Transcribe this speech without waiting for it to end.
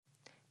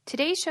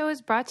Today's show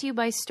is brought to you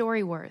by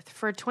Storyworth.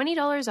 For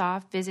 $20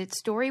 off, visit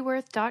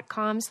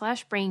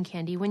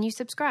storyworth.com/braincandy when you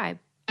subscribe.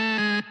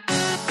 Hey!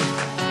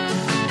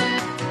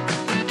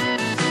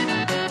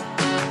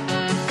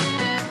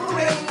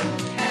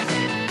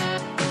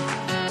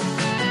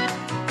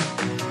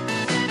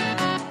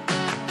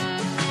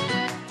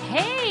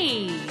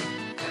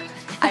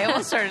 I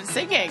almost started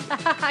singing. Go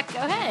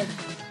ahead.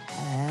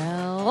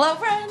 Hello,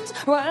 friends.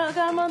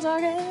 Welcome once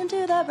again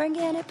to the Brain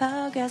Candy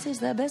Podcast. It's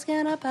the best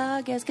kind of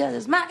podcast because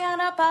it's my kind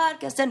of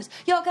podcast and it's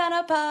your kind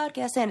of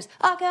podcast and it's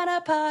our kind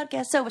of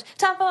podcast. So it's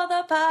time for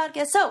the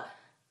podcast. So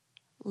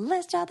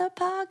let's start the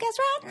podcast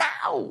right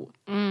now.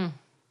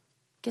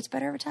 Gets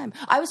better every time.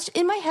 I was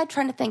in my head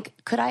trying to think,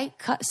 could I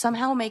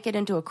somehow make it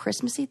into a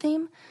Christmassy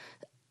theme?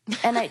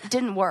 And it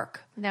didn't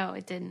work. No,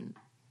 it didn't.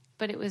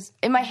 But it was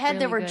in my head. really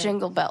There were good.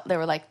 jingle bells. They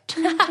were like,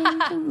 ting, ting,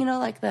 ting, you know,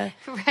 like the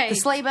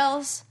sleigh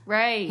bells.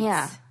 Right.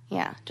 Yeah.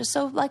 Just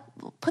so like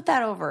put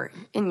that over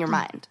in your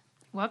mind.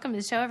 Welcome to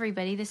the show,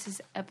 everybody. This is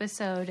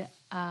episode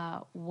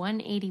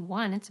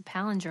 181. It's a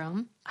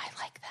palindrome. I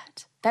like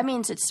that. That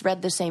means it's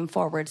read the same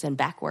forwards and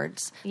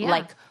backwards,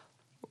 like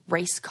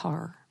race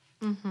car.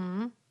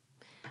 Mm-hmm.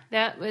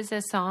 That was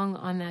a song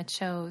on that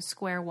show,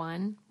 Square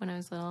One, when I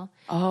was little.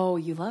 Oh,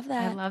 you love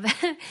that. I love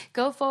that.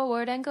 Go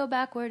forward and go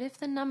backward. If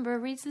the number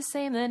reads the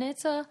same, then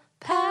it's a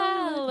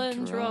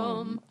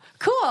palindrome.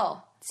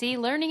 Cool. See,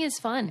 learning is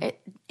fun.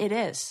 It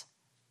is.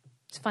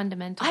 It's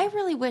fundamental. I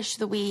really wish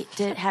that we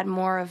had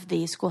more of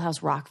the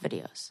Schoolhouse Rock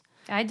videos.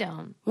 I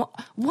don't. What?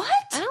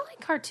 I don't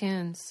like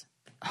cartoons.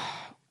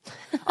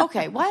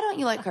 Okay, why don't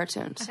you like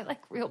cartoons? I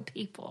like real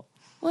people.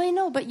 Well, I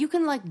know, but you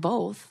can like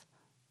both.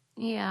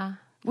 Yeah.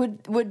 Would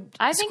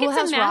I think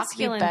Schoolhouse it's a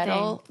masculine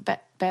Rock be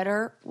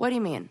better? What do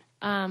you mean?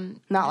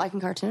 Not liking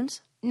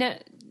cartoons? No,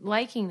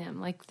 liking them,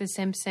 like The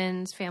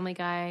Simpsons, Family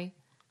Guy.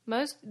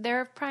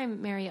 Their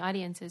primary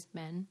audience is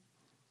men.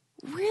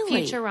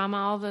 Really? Futurama,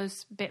 all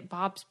those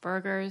Bob's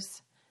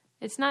Burgers.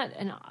 It's not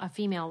a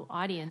female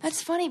audience.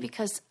 That's funny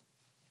because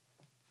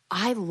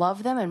I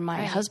love them and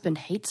my husband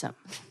hates them.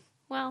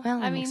 Well,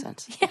 that I makes mean,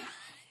 sense. Yeah, right.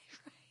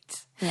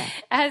 Yeah.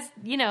 As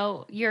you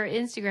know, your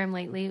Instagram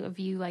lately of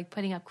you like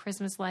putting up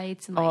Christmas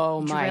lights and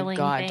like drilling my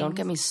God! things. Don't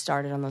get me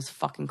started on those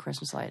fucking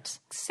Christmas lights.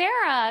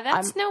 Sarah,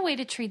 that's no way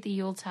to treat the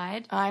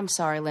Yuletide. I'm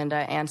sorry, Linda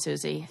and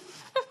Susie.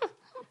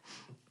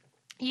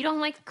 You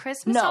don't like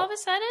Christmas all of a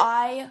sudden?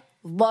 I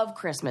love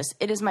Christmas.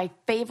 It is my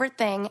favorite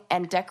thing,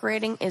 and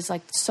decorating is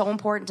like so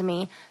important to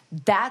me.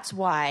 That's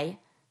why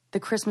the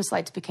Christmas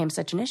lights became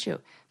such an issue,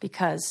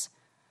 because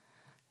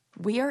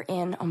we are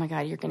in, oh my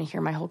God, you're going to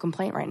hear my whole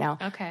complaint right now.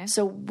 Okay.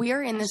 So we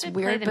are in this should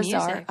weird, play the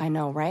bizarre, music. I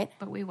know, right?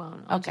 But we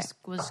won't. We'll just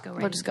go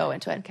right We'll just go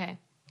into it. Okay.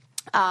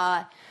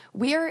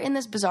 We are in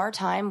this bizarre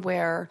time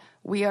where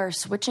we are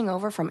switching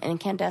over from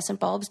incandescent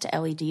bulbs to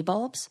LED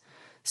bulbs.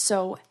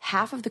 So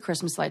half of the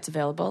Christmas lights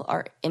available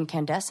are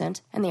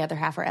incandescent and the other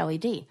half are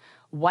LED.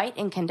 White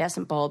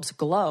incandescent bulbs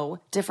glow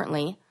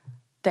differently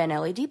than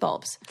LED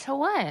bulbs. So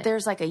what?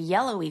 There's like a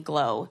yellowy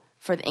glow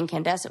for the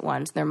incandescent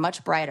ones. They're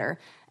much brighter.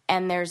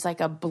 And there's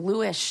like a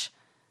bluish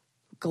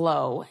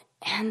glow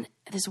and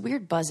this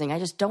weird buzzing. I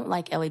just don't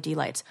like LED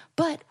lights.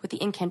 But with the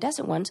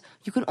incandescent ones,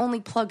 you can only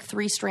plug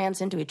 3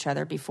 strands into each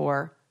other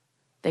before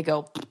they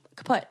go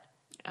kaput.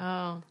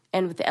 Oh.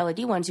 And with the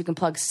LED ones, you can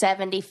plug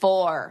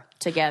 74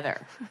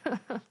 together.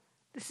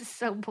 This is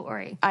so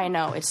boring. I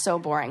know, it's so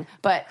boring.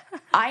 But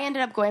I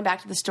ended up going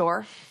back to the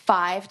store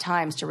 5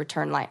 times to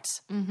return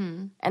lights.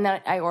 Mm-hmm. And then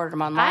I ordered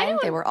them online.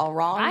 They were all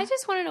wrong. I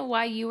just want to know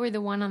why you were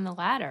the one on the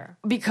ladder.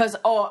 Because,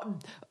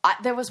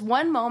 there was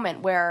one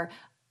moment where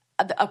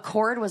a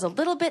cord was a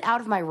little bit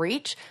out of my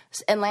reach,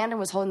 and Landon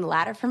was holding the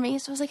ladder for me.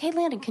 So I was like, hey,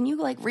 Landon, can you,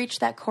 like, reach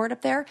that cord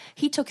up there?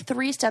 He took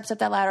 3 steps up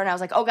that ladder, and I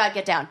was like, oh, God,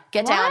 get down.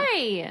 Get down.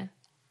 Why?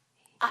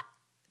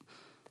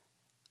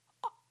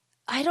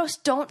 I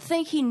just don't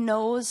think he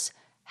knows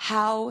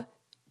how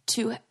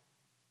to,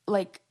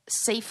 like,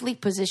 safely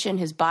position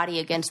his body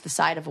against the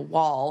side of a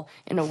wall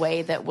in a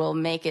way that will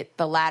make it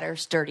the ladder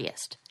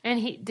sturdiest. And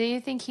do you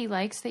think he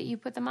likes that you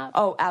put them up?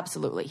 Oh,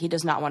 absolutely. He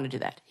does not want to do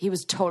that. He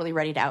was totally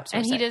ready to outsource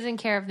And he it. doesn't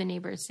care if the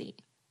neighbors see.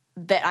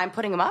 That I'm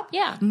putting him up?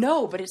 Yeah.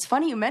 No, but it's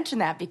funny you mention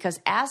that because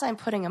as I'm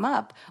putting him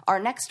up, our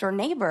next door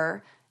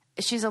neighbor,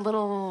 she's a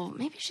little,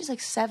 maybe she's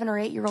like 7 or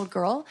 8 year old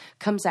girl,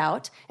 comes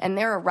out, and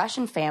they're a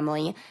Russian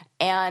family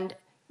and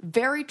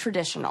very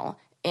traditional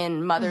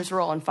in mother's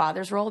role and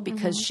father's role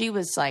because she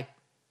was like,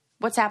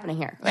 what's happening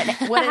here?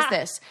 What is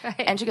this? Right.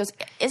 And she goes,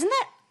 isn't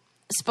that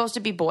supposed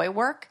to be boy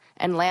work?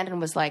 And Landon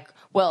was like,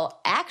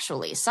 well,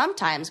 actually,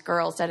 sometimes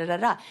girls,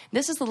 da-da-da-da.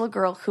 This is the little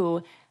girl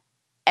who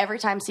every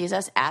time sees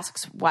us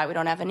asks why we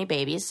don't have any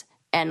babies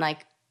and,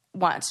 like,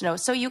 wants to know,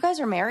 so you guys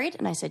are married?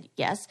 And I said,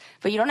 yes.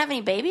 But you don't have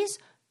any babies?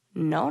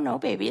 No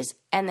babies.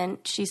 And then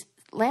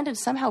Landon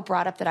somehow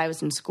brought up that I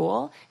was in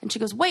school. And she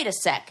goes, wait a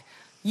sec.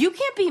 You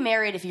can't be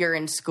married if you're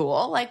in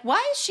school. Like,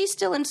 why is she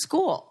still in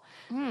school?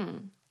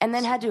 And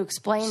then had to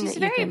explain She's that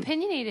very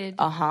opinionated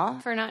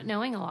for not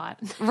knowing a lot.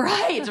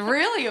 Right.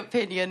 Really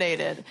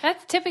opinionated.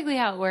 That's typically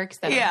how it works,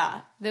 though. Yeah.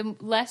 The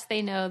less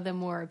they know, the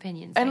more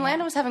opinions And they Lana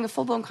have. was having a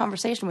full-blown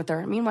conversation with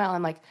her. Meanwhile,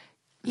 I'm like,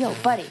 yo,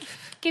 buddy.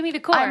 Give me the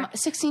core. I'm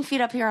 16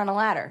 feet up here on a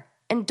ladder.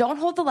 And don't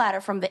hold the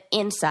ladder from the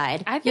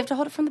inside. You have to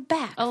hold it from the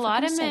back. A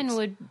lot of men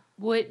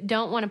would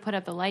don't want to put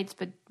up the lights,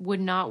 but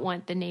would not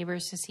want the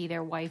neighbors to see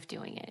their wife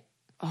doing it.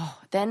 Oh,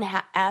 then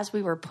as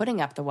we were putting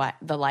up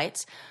the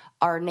lights,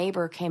 our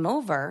neighbor came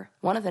over.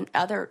 One of the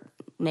other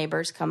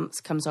neighbors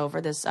comes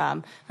over, this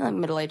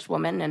middle-aged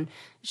woman, and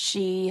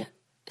she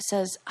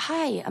says,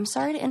 "Hi, I'm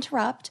sorry to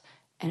interrupt."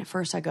 And at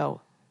first I go,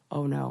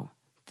 "Oh no,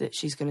 that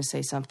she's going to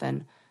say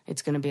something.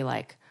 It's going to be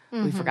like,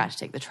 we forgot to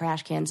take the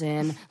trash cans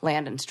in.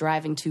 Landon's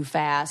driving too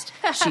fast.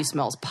 She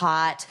smells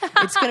pot."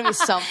 It's going to be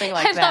something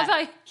like that. I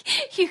love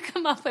how you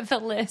come up with a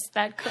list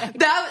that quick.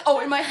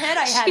 In my head,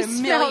 I had a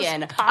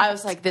million. I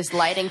was like, this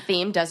lighting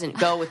theme doesn't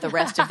go with the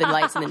rest of the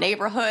lights in the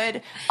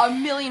neighborhood. A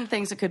million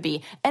things it could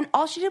be. And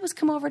all she did was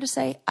come over to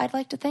say, "I'd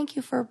like to thank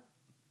you for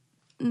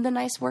the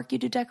nice work you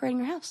do decorating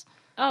your house."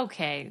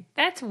 Okay,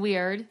 that's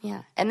weird.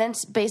 Yeah. And then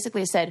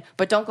basically said,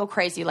 "But don't go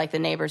crazy like the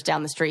neighbors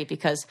down the street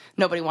because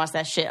nobody wants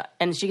that shit."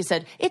 And she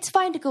said, "It's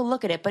fine to go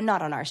look at it, but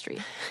not on our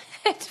street."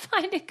 It's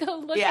fine to go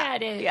look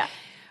at it. Yeah.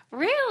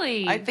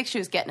 Really? I think she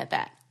was getting at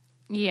that.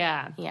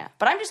 Yeah. Yeah.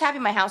 But I'm just happy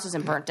my house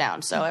isn't burnt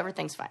down, so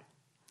everything's fine.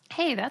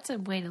 Hey, that's a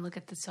way to look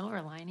at the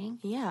silver lining.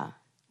 Yeah.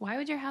 Why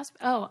would your house...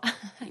 Oh.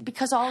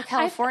 Because all of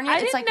California, I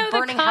it's didn't like know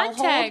burning the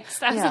context.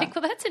 hellhole. I was like,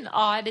 well, that's an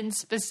odd and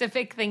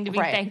specific thing to be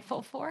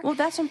thankful for. Well,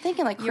 that's what I'm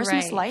thinking. Like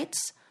Christmas right.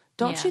 lights.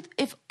 Don't you...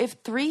 If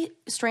 3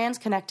 strands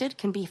connected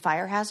can be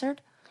fire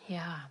hazard,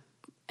 Yeah.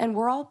 and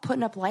we're all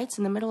putting up lights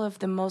in the middle of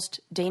the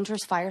most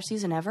dangerous fire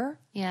season ever.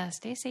 Yeah,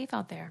 stay safe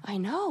out there. I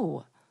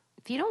know.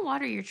 If you don't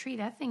water your tree,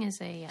 that thing is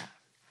a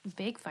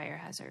big fire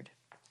hazard.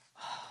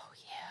 Oh,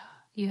 yeah.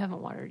 You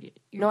haven't watered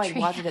your No, tree. I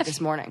watered it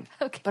this morning.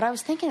 Okay. But I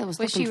was thinking it was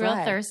looking she dry.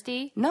 real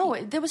thirsty? No,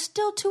 there was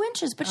still 2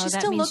 inches, but she's that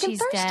still means looking she's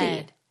thirsty.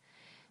 Dead.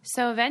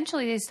 So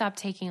eventually they stopped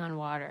taking on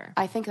water.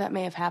 I think that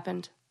may have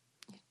happened.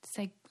 It's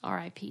like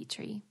R.I.P.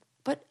 tree.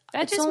 But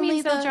That it's just only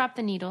means they'll drop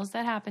the needles.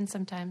 That happens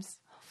sometimes.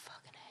 Oh,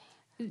 fucking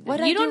A. What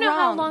did You I don't do know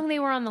how wrong? long they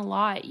were on the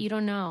lot. You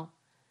don't know.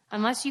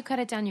 Unless you cut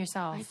it down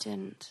yourself. I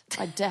didn't.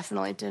 I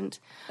definitely didn't.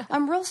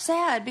 I'm real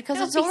sad because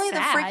Don't it's be only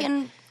sad. the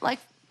freaking, like,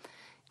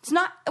 it's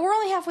not, we're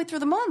only halfway through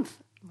the month.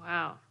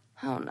 Wow.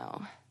 Oh,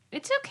 no.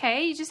 It's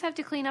okay. You just have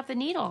to clean up the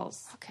needles.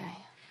 Okay.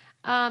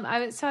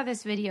 I saw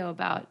this video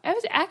about...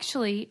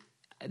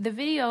 the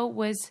video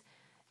was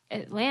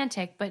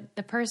Atlantic, but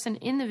the person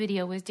in the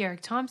video was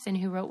Derek Thompson,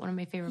 who wrote one of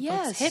my favorite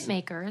books,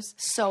 Hitmakers.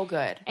 So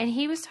good. And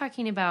he was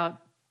talking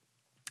about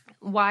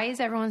why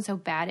is everyone so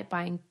bad at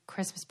buying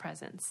Christmas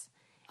presents?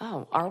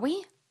 Oh, are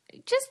we?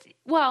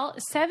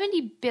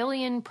 70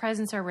 billion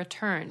presents are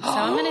returned. So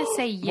I'm going to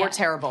say yes. We're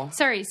terrible.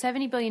 Sorry,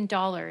 $70 billion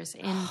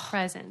in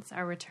presents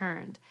are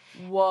returned.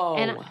 Whoa.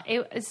 And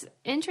it was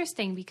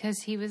interesting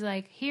because he was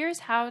like, here's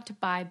how to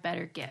buy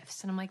better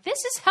gifts. And I'm like, this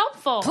is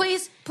helpful.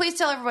 Please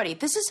tell everybody.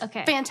 This is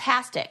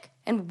fantastic.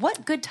 And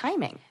what good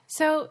timing.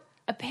 So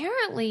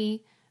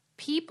apparently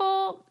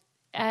people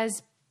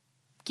as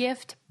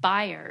gift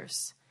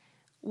buyers,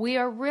 we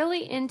are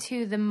really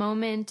into the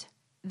moment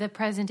the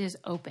present is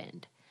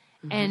opened.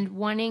 Mm-hmm. And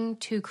wanting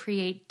to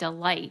create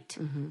delight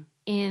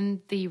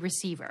in the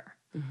receiver.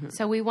 Mm-hmm.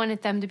 So we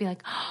wanted them to be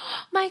like,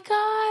 oh my God,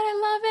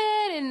 I love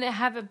it, and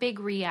have a big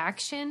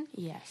reaction.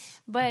 Yes.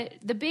 But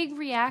the big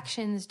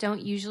reactions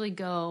don't usually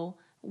go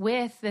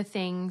with the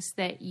things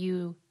that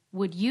you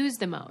would use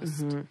the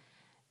most,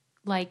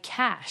 like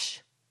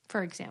cash,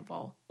 for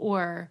example,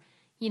 or,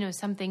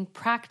 something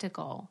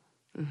practical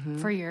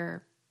for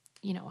your,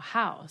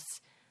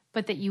 house,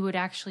 but that you would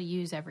actually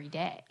use every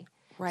day.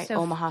 Right, so,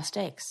 Omaha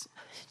steaks.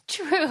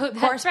 True, that's of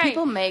course, right.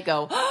 people may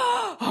go,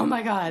 oh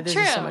my God, this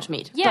is so much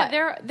meat. Yeah,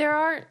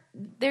 but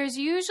there's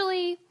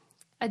usually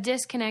a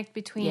disconnect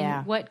between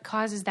what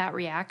causes that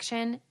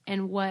reaction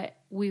and what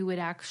we would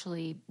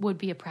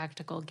be a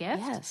practical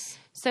gift. Yes.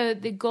 So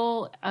the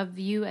goal of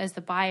you as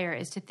the buyer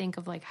is to think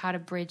of like how to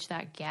bridge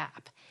that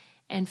gap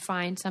and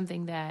find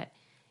something that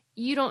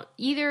you don't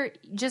either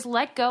just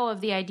let go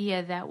of the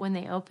idea that when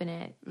they open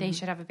it, they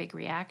should have a big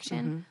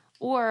reaction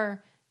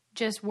or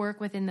just work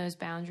within those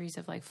boundaries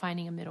of like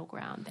finding a middle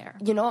ground there.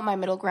 You know what my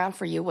middle ground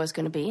for you was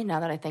going to be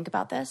now that I think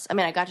about this? I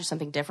mean, I got you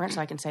something different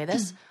so I can say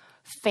this.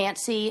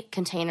 Fancy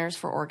containers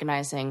for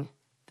organizing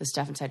the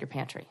stuff inside your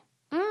pantry.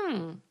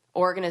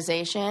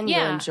 Organization, you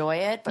enjoy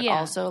it, but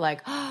also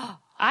like...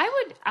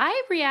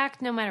 I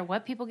react no matter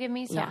what people give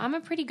me, so I'm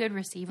a pretty good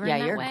receiver in that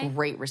way. Yeah, you're a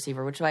great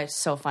receiver, which is why it's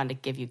so fun to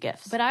give you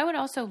gifts. But I would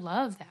also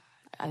love that.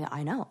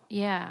 I know.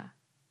 Yeah.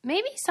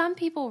 Maybe some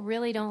people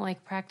really don't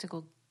like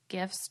practical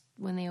gifts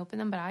when they open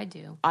them, but I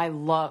do.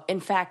 In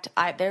fact,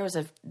 there was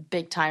a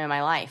big time in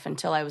my life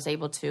until I was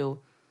able to,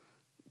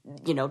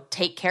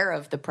 take care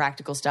of the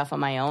practical stuff on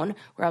my own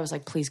where I was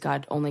like, please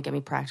God, only give me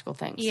practical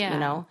things,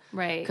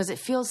 Right. Because it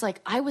feels like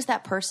I was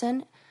that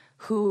person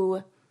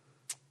who,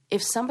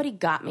 if somebody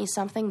got me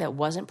something that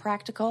wasn't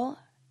practical,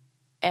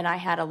 and I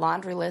had a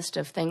laundry list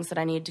of things that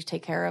I needed to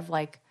take care of,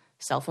 like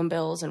cell phone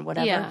bills and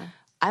whatever, Yeah.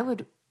 I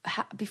would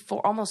be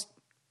almost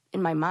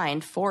in my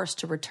mind forced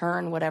to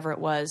return whatever it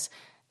was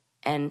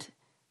and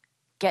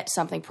get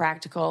something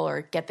practical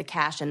or get the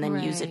cash and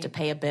then use it to Right.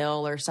 pay a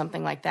bill or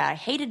something like that. I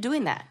hated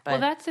doing that. But Well,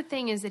 that's the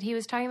thing, is that he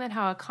was talking about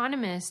how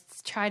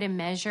economists try to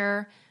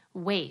measure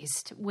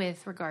waste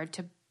with regard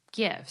to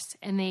gifts.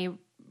 And they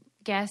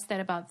guess that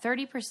about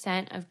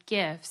 30% of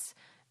gifts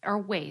are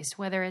waste,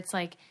 whether it's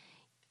like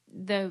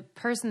the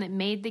person that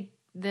made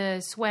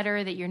the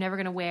sweater that you're never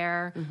going to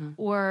wear,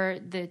 or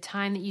the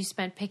time that you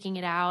spent picking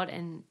it out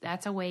and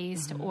that's a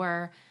waste,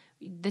 or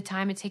the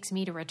time it takes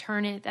me to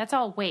return it. That's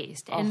all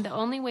waste. And the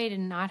only way to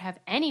not have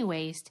any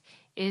waste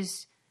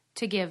is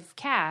to give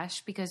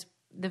cash, because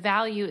the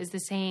value is the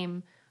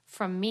same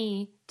from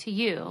me to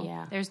you.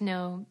 Yeah. There's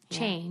no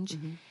change.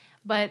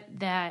 But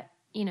that,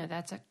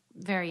 that's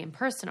very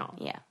impersonal.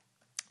 yeah.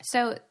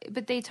 So,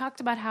 but they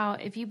talked about how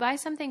if you buy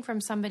something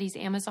from somebody's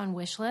Amazon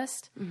wish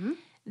list,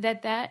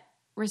 that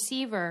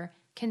receiver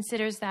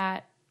considers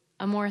that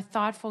a more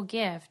thoughtful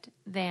gift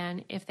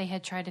than if they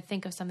had tried to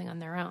think of something on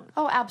their own.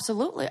 Oh,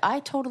 absolutely. I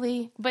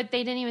totally... But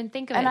they didn't even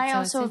think of it. And I so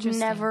also have it's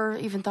interesting. never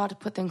even thought to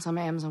put things on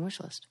my Amazon wish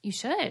list. You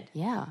should.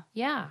 Yeah.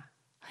 Yeah.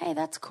 Hey,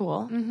 that's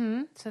cool.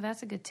 So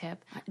that's a good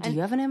tip. Do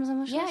you have an Amazon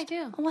wish Yeah, list? I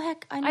do. Oh, well,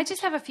 heck, I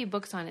just have a few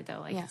books on it, though.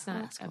 Like, Yeah, it's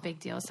not that's a cool. big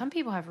deal. Some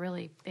people have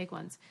really big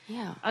ones.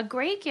 Yeah. A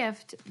great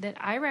gift that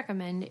I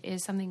recommend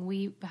is something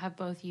we have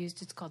both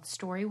used. It's called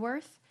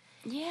Storyworth.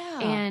 Yeah.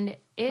 And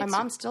it's my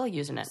mom's still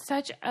using it.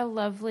 such a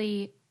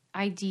lovely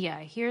idea.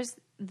 Here's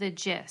the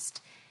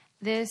gist.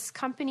 This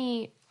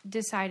company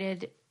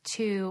decided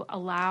to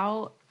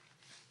allow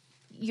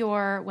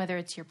whether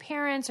it's your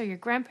parents or your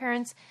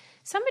grandparents,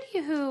 somebody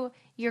who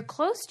you're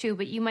close to,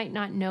 but you might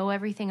not know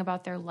everything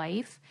about their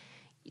life.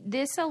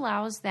 This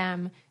allows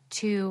them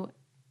to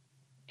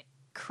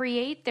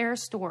create their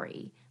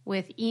story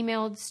with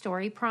emailed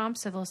story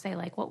prompts. So they'll say,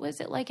 like, what was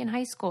it like in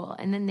high school?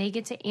 And then they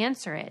get to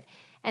answer it.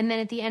 And then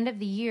at the end of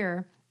the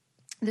year,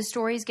 the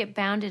stories get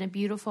bound in a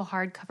beautiful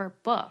hardcover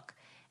book.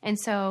 And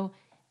so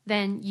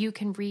then you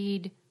can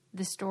read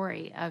the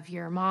story of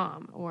your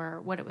mom, or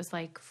what it was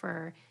like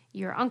for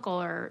your uncle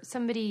or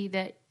somebody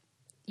that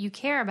you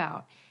care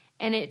about.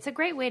 And it's a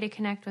great way to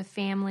connect with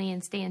family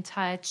and stay in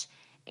touch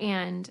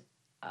and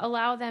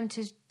allow them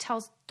to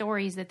tell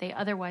stories that they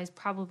otherwise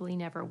probably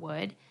never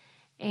would.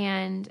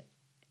 And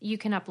you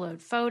can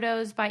upload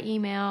photos by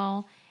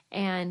email.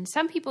 And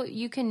some people,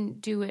 you can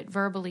do it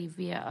verbally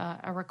via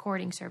a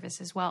recording service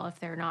as well if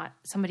they're not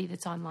somebody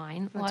that's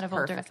online. A lot of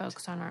older perfect.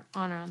 folks are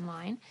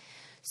online.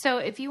 So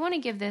if you want to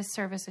give this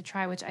service a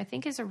try, which I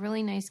think is a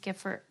really nice gift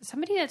for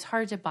somebody that's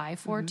hard to buy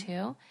for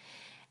too,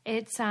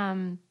 it's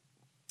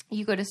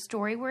you go to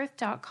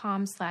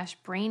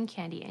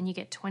storyworth.com/braincandy and you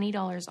get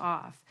 $20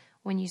 off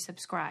when you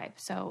subscribe.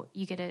 So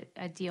you get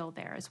a deal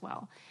there as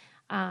well.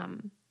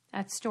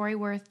 That's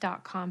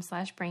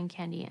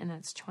storyworth.com/braincandy, and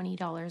that's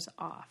 $20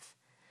 off.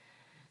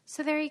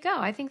 So there you go.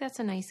 I think that's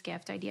a nice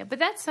gift idea. But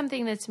that's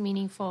something that's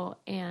meaningful.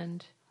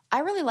 And I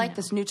really like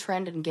this new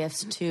trend in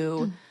gifts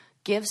to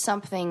give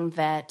something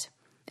that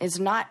is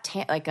not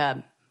like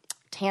a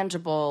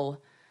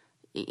tangible,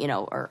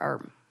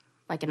 or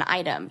like an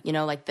item,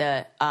 like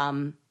the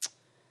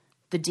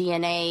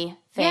DNA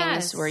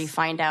things where you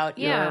find out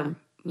your,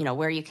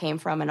 where you came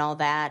from and all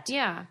that.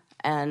 yeah,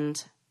 And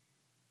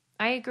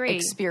I agree.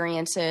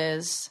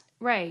 experiences.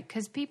 Right,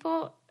 because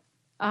people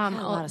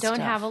lot of don't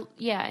stuff. have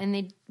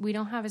and we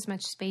don't have as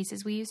much space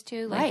as we used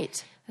to. Like,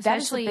 Right. That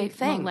is the especially big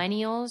thing.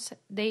 millennials,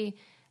 they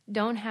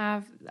don't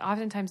have.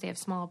 Oftentimes, they have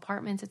small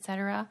apartments,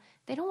 etc.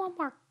 They don't want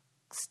more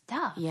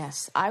stuff.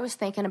 Yes, I was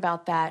thinking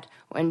about that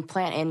when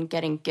planning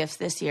getting gifts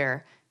this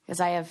year, because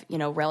I have,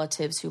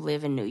 relatives who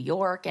live in New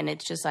York, and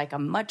it's just like a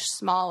much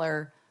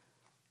smaller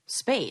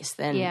space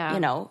than,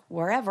 Yeah.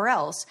 wherever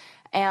else.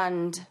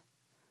 And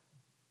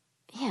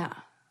yeah,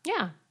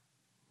 Yeah.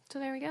 So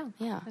there we go.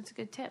 Yeah. That's a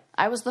good tip.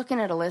 I was looking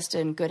at a list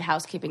in Good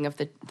Housekeeping of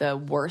the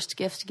worst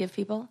gifts to give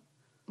people.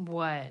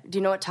 What? Do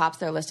you know what tops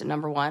their list at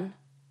number one?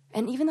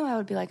 And even though I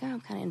would be like,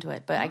 I'm kind of into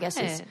it, but I guess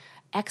it's What?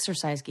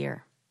 exercise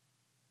gear.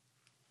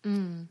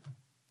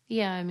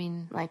 Yeah, I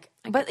mean, Like,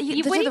 but what to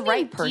do the you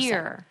right mean person.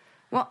 gear?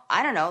 Well,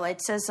 I don't know. It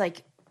says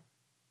like,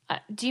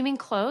 Do you mean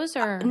clothes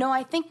or? no,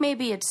 I think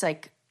maybe it's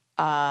like,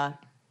 I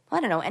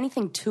don't know,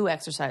 anything to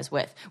exercise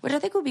with, which I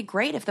think would be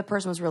great if the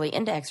person was really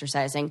into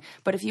exercising.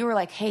 But if you were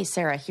like, hey,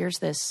 Sarah, here's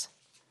this,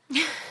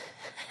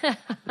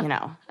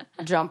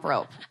 jump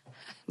rope,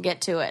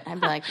 get to it.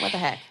 I'd be like, what the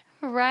heck?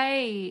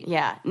 Right.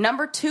 Yeah.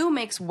 Number 2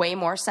 makes way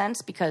more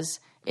sense because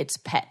it's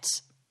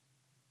pets.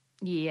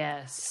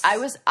 Yes. I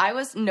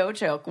was no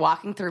joke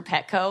walking through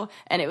Petco,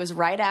 and it was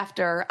right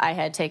after I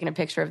had taken a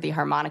picture of the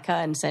harmonica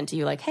and sent to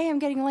you like, hey, I'm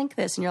getting Link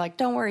this. And you're like,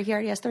 don't worry, he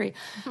already has 3.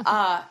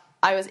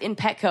 I was in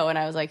Petco, and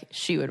I was like,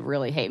 she would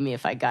really hate me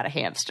if I got a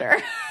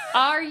hamster.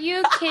 Are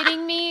you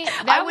kidding me?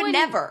 That I would wouldn't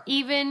never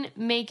even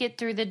make it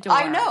through the door.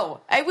 I know.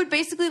 I would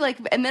basically like,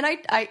 and then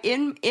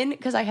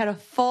because I had a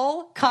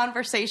full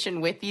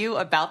conversation with you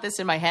about this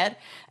in my head,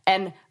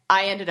 and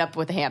I ended up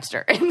with a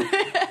hamster.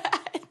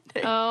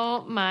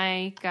 Oh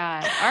my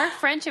God. Our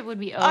friendship would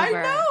be over. I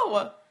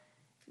know.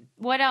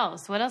 What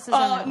else? What else is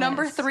on that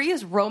Number list? 3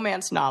 is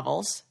romance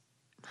novels.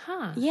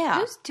 Huh. Yeah.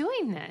 Who's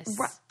doing this?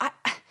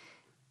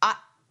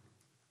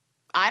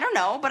 I don't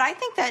know, but I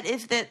think that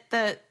if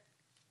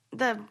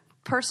the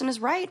person is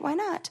right, why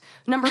not?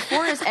 Number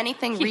 4 is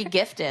anything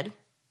regifted.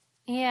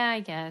 Yeah,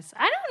 I guess.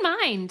 I don't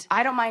mind.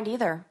 I don't mind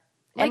either.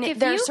 Like, And if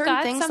there are you certain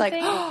got things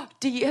something-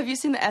 like, have you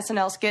seen the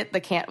SNL skit,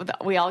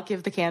 We All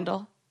Give the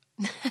Candle?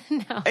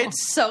 No.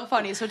 It's so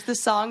funny. So it's the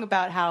song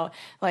about how,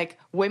 like,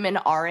 women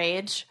our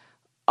age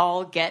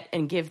all get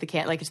and give the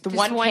candle. Like, it's the Just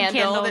one one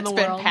candle candle in that's the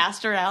been world.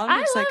 passed around.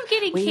 I It's love like,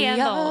 getting we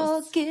candles.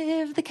 all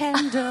give the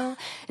candle,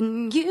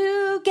 and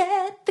you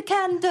get the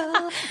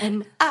candle,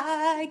 and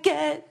I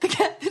get the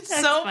candle. It's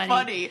That's so funny.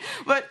 funny.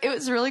 But it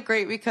was really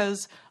great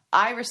because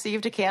I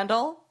received a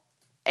candle,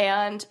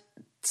 and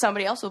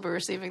somebody else will be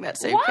receiving that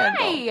same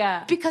candle.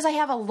 Why? Because I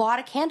have a lot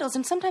of candles,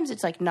 and sometimes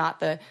it's like not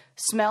the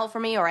smell for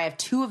me, or I have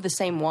 2 of the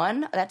same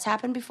one. That's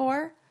happened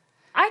before.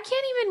 I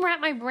can't even wrap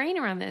my brain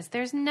around this.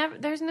 There's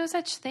no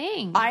such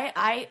thing.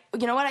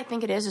 You know what I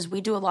think it is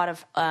we do a lot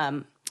of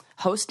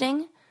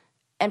hosting,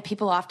 and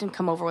people often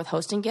come over with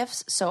hosting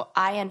gifts. So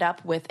I end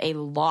up with a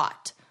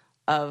lot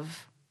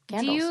of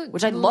candles, you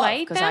which I love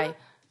light because them?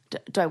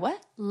 do I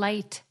what?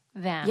 Light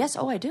them. Yes,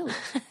 I do.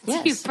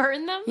 Yes, Do you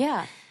burn them?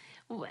 yeah,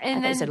 And thought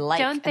then you said like,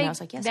 don't and they I was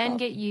like, yes, then well.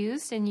 get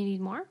used and you need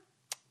more?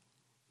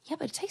 yeah.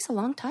 But it takes a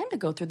long time to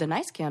go through the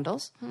nice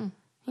candles.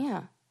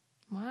 Yeah,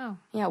 Wow.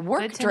 yeah. Work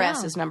Good to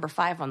dress know. is number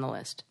 5 on the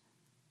list,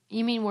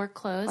 You mean work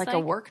clothes? like a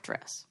work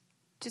dress.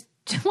 Just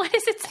why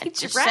does it say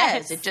It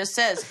dress? just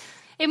says.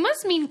 It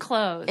must mean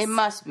clothes. It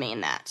must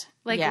mean that.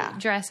 like yeah.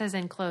 dress as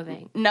in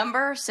clothing.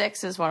 Number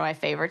 6 is one of my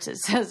favorites. It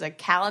says a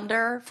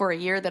calendar for a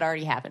year that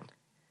already happened.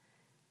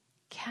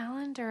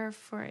 Calendar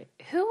for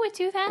who would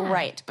do that?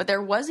 Right. But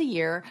there was a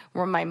year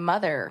where my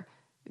mother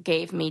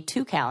gave me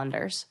 2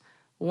 calendars,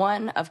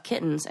 one of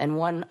kittens and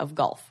one of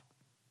golf.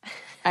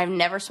 I've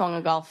never swung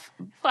a golf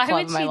Why club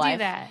would in my she do life.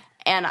 that?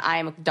 And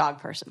I'm a dog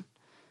person.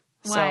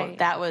 Why? So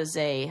that was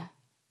a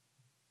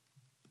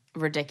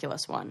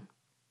ridiculous one.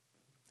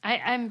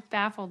 I'm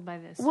baffled by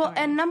this. Well, story.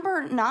 and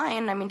number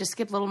 9, I mean, to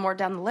skip a little more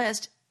down the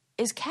list,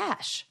 is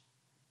cash.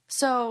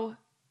 So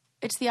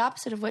it's the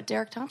opposite of what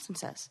Derek Thompson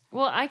says.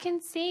 Well, I can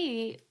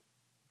see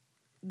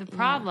the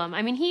problem.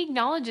 I mean, he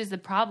acknowledges the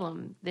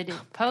problem that it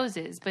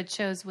poses, but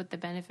shows what the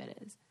benefit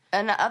is.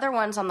 And the other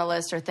ones on the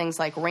list are things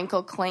like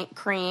wrinkle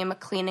cream,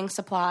 cleaning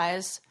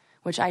supplies,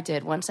 which I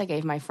did. Once I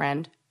gave my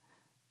friend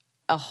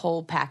a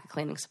whole pack of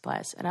cleaning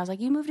supplies. And I was like,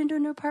 you moved into a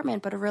new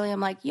apartment. But really, I'm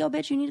like, yo,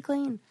 bitch, you need to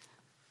clean.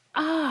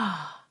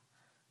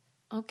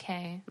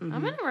 Okay. Mm-hmm.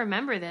 I'm going to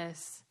remember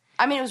this.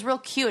 I mean, it was real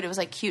cute. It was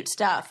like cute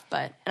stuff.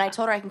 And I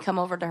told her I can come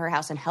over to her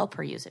house and help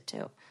her use it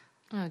too.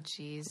 Oh,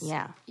 jeez.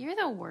 Yeah. You're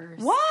the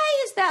worst.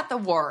 Why is that the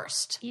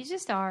worst? You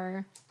just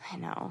are. I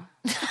know.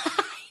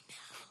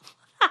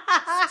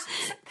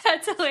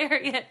 That's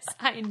hilarious.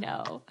 I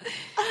know.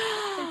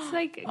 It's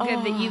like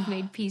good that you've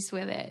made peace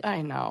with it.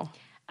 I know.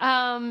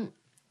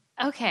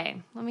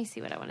 Okay. Let me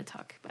see what I want to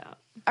talk about.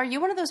 Are you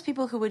one of those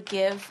people who would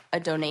give a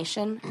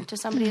donation to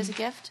somebody as a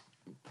gift?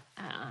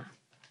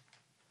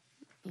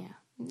 Yeah.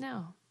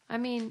 No. I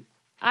mean,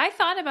 I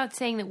thought about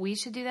saying that we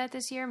should do that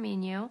this year, me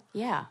and you,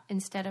 Yeah.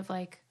 instead of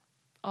like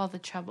all the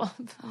trouble.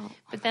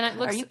 But then it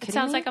you it kidding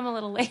sounds me? like I'm a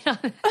little late on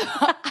it.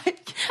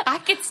 I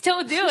could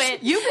still do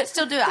it. You could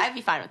still do it. I'd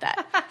be fine with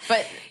that.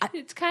 But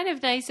It's kind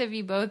of nice if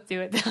you both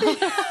do it, though.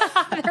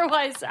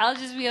 Otherwise, I'll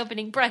just be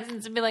opening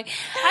presents and be like,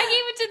 I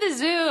gave it to the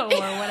zoo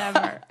or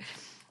whatever.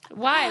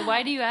 Why?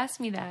 Why do you ask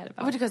me that?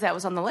 About because that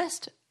was on the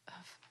list of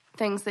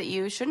things that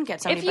you shouldn't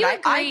get somebody. If you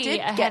but I agree did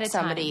ahead get of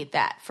somebody time.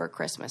 that for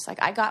Christmas.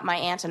 Like I got my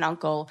aunt and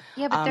uncle.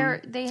 Yeah,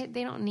 but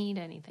they don't need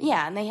anything.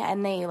 Yeah, and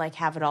they like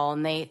have it all,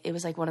 and it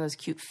was like one of those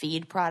cute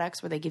feed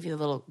products where they give you a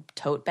little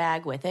tote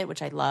bag with it,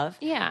 which I love.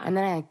 Yeah. And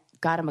then I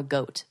got him a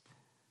goat.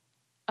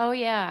 Oh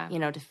yeah. You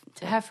know,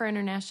 to Heifer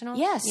International.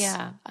 yes,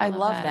 Yeah. I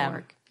love that at them.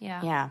 work.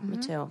 Yeah. Yeah, me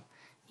too.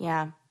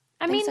 Yeah,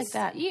 I things mean, like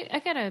that. I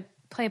gotta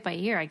play it by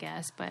ear, I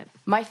guess. But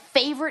My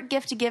favorite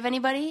gift to give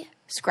anybody: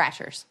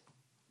 scratchers.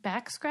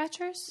 back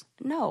scratchers.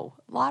 No,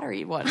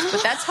 lottery ones.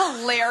 But that's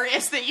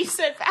hilarious that you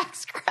said back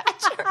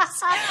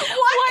scratchers.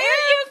 Why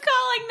are you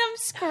calling them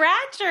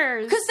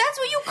scratchers? Because that's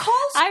what you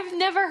call I've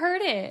nenever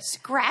heard it.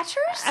 scratchers?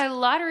 A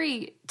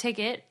lottery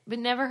ticket, but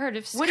never heard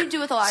of. What do you do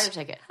with a lottery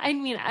ticket? I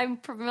mean, I'm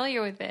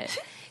familiar with it.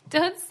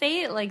 Don't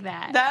say it like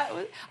that.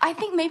 I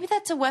think maybe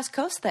that's a West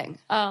Coast thing.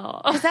 Oh,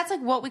 Because that's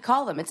like what we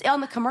call them. It's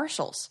on the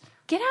commercials.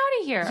 get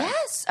out of here.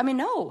 Yes. I mean,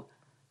 no.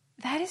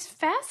 That is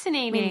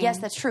fascinating. I mean, yes,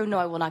 that's true. No,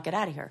 I will not get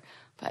out of here.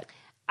 But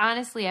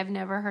honestly, I've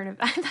never heard of.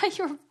 I thought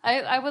you were.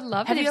 I would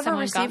love Have it you if ever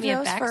someone got received me a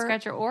those back for-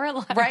 scratcher or a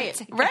lottery right,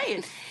 ticket.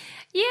 right.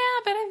 Yeah,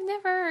 but I've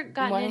never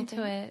gotten One into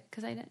thing. it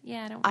because I don't.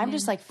 Yeah, I don't. I'm win.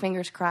 just like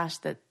fingers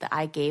crossed that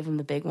I gave them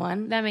the big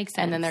one. That makes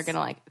And then sense. they're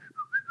going to like,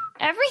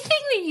 Everything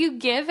that you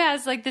give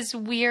has like this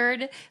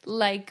weird,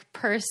 like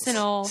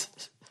personal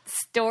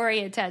story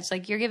attached.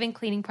 Like you're giving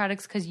cleaning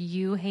products because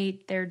you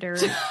hate their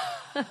dirt.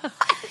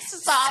 This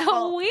is awful.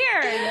 So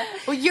weird.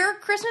 Well, your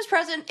Christmas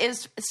present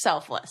is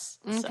selfless.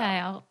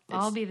 Okay,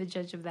 I'll be the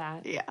judge of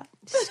that. Yeah.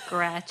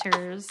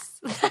 Scratchers.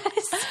 That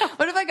is so...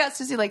 What if I got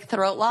Susie like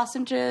throat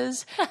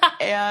lozenges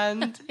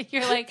and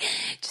You're like,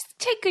 just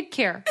take good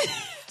care.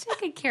 Take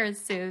good care,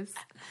 Suze.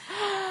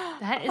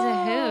 That is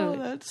a hoot.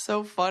 That's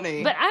so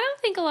funny. But I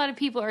don't think a lot of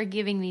people are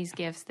giving these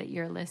gifts that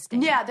you're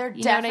listing. Yeah, they're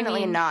You know what I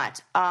definitely mean?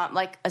 not.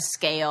 Like a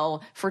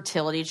scale,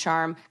 fertility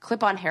charm,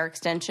 clip-on hair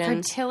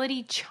extensions.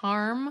 Fertility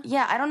charm?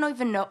 Yeah, I don't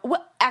even know.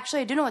 Well,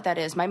 actually, I do know what that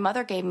is. My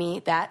mother gave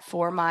me that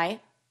for my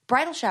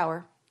bridal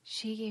shower.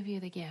 She gave you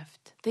the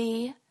gift.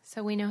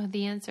 So we know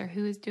the answer.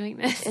 Who is doing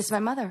this? It's my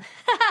mother.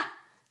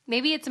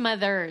 Maybe it's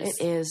mother's.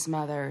 It is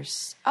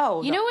mother's.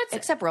 Oh, You know what's-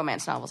 except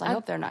romance novels. I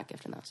hope they're not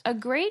gifting those. A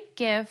great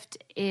gift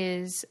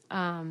is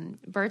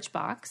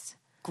Birchbox,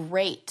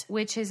 Great.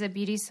 which is a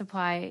beauty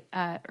supply,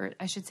 or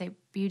I should say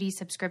beauty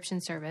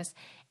subscription service.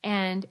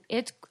 And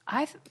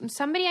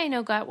somebody I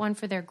know got one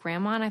for their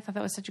grandma, and I thought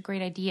that was such a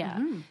great idea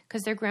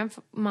because their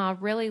grandma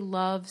really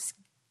loves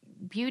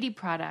beauty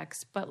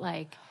products, but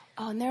like...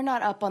 Oh, and they're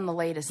not up on the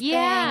latest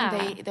Yeah.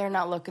 thing. They're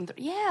not looking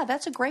through. Yeah,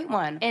 that's a great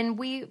one. And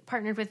we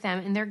partnered with them,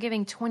 and they're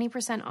giving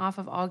 20% off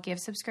of all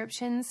gift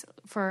subscriptions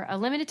for a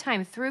limited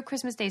time through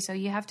Christmas Day. So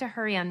you have to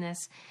hurry on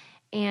this.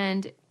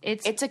 And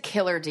it's a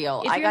killer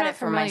deal. if I you're got not it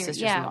for my familiar,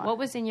 sister-in-law. Yeah, what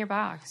was in your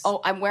box? Oh,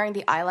 I'm wearing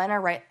the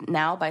eyeliner right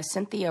now by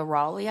Cynthia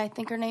Raleigh, I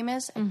think her name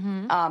is.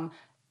 Mm-hmm.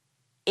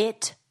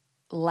 It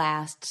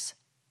lasts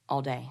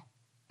all day.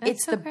 That's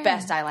It's so the great.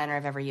 best eyeliner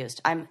I've ever used.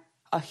 I'm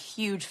a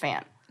huge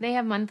fan. They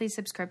have monthly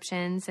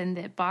subscriptions, and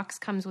the box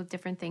comes with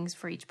different things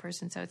for each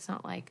person. So it's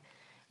not like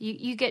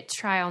you get to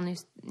try all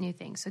new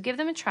things. So give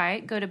them a try.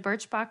 Go to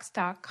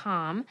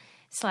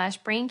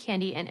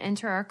birchbox.com/braincandy and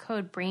enter our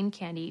code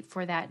braincandy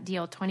for that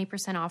deal.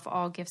 20% off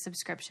all gift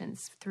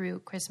subscriptions through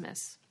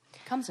Christmas.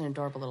 Comes in an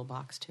adorable little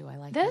box too. I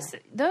like Those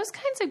that.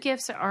 kinds of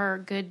gifts are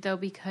good though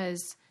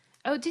because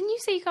didn't you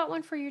say you got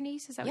one for your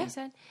niece? Is that what you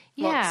said?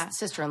 Well, Yeah, it's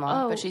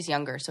sister-in-law, Oh, but she's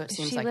younger, so it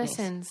seems she like niece.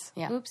 listens.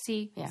 Yeah.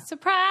 Oopsie. Yeah.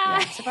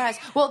 Surprise. Yeah, surprise.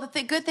 Well,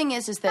 the good thing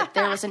is that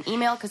there was an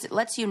email because it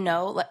lets you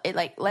know, it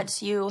like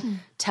lets you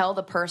tell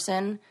the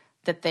person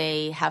that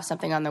they have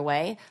something on their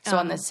way. So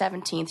on the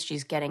 17th,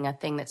 she's getting a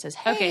thing that says,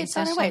 "Hey, Okay, it's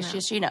so on her she'll way." know.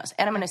 She knows,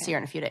 and I'm going to see her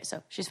in a few days,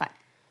 so she's fine.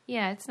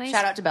 Yeah, it's nice.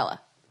 Shout out to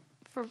Bella.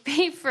 for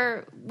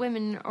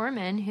women or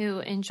men who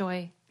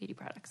enjoy beauty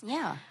products.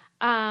 Yeah.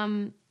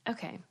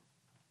 Okay.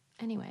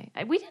 Anyway,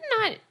 we did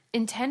not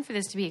intend for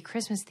this to be a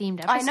Christmas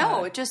themed episode. I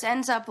know. It just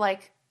ends up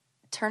like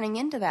turning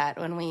into that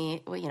when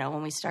we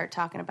start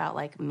talking about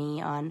like me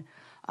on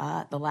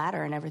the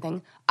ladder and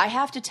everything. I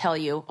have to tell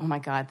you, oh my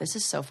God, this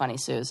is so funny,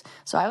 Suze.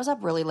 So I was up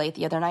really late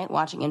the other night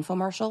watching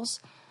infomercials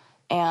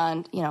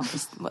and,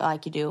 just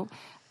like you do.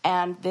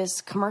 And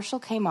this commercial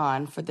came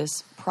on for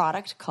this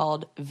product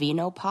called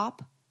Vino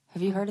Pop.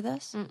 Have you heard of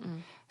this? Mm-mm.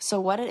 So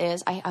what it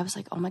is, I was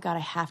like, oh my God,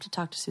 I have to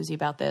talk to Susie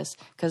about this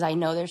because I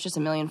know there's just a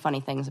million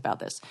funny things about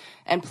this.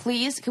 And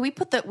please, can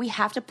we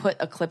have to put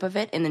a clip of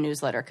it in the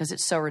newsletter because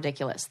it's so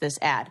ridiculous, this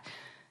ad.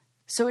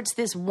 So it's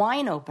this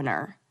wine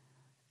opener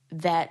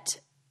that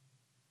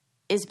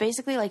is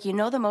basically like,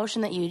 the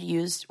motion that you'd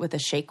use with a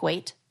shake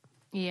weight?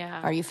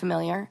 Yeah. Are you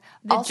familiar?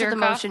 The Also the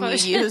jerk-off motion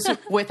motion. you use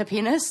with a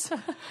penis.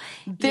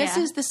 This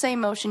Yeah. is the same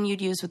motion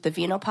you'd use with the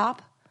Vino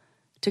Pop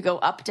to go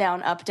up,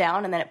 down,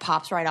 and then it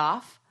pops right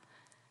off.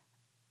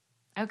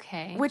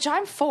 Okay. Which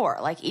I'm for,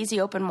 like easy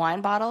open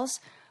wine bottles.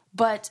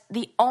 But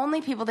the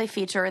only people they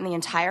feature in the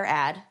entire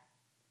ad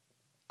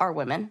are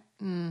women.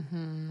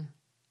 Mm-hmm.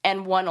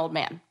 And one old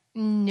man.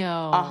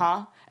 No.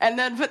 Uh-huh. And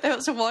then, but there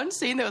was one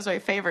scene that was my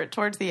favorite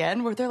towards the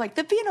end where they're like,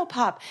 the Vino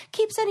Pop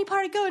keeps any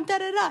party going,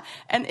 da-da-da.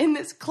 And in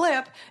this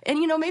clip, and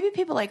maybe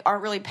people like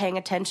aren't really paying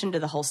attention to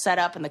the whole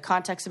setup and the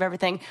context of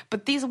everything,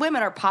 but these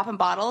women are popping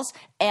bottles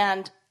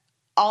and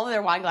all of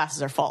their wine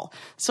glasses are full.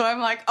 So I'm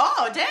like,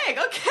 oh, dang,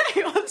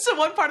 okay. Well, that's the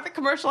one part of the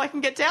commercial I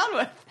can get down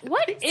with.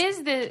 What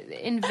is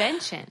the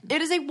invention?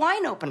 It is a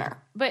wine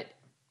opener. But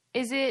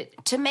is it...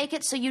 To make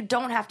it so you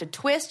don't have to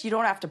twist, you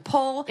don't have to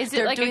pull. Is it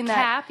They're like a doing that.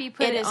 cap you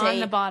put it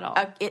on the bottle?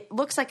 It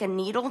looks like a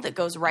needle that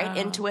goes right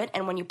into it,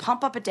 and when you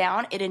pump up and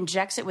down, it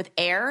injects it with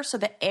air, so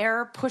the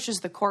air pushes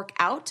the cork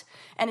out,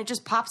 and it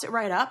just pops it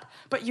right up.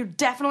 But you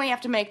definitely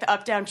have to make the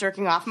up-down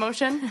jerking off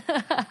motion.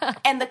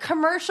 And the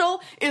commercial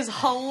is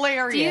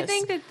hilarious. Do you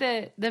think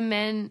that the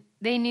men,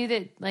 they knew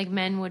that like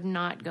men would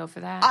not go for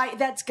that?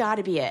 That's got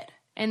to be it.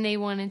 And they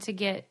wanted to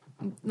get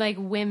like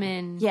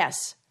women...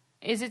 Yes.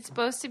 Is it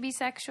supposed to be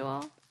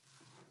sexual?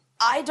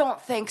 I don't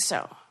think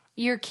so.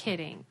 You're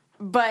kidding.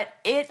 But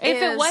If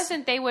it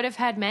wasn't, they would have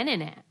had men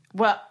in it.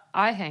 Well,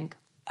 I think.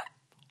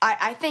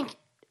 I think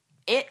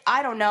it.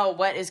 I don't know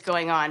what is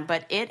going on,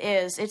 but it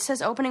is. It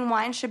says opening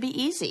wine should be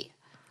easy.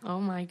 Oh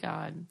my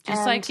God. Just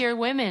And- like your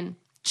women.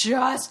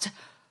 Just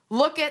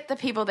look at the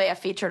people they have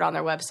featured on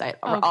their website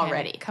Okay,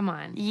 already. come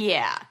on.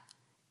 Yeah.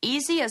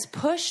 Easy as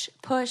push.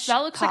 That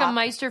looks like a pop.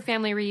 Meister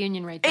family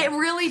reunion right there. It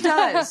really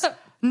does.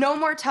 No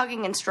more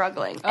tugging and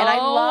struggling. And I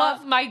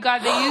love. my God,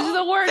 they use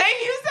the word.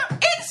 They use them.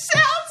 It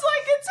sounds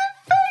like it's a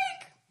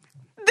fake.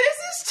 This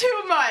is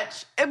too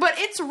much, but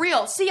it's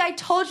real. See, I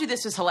told you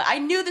this was hilarious. I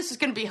knew this was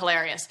going to be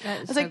hilarious. I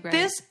was like,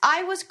 great.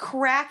 I was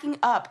cracking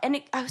up,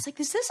 and I was like,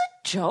 is this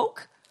a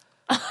joke?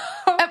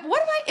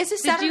 Is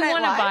this Saturday Did you Night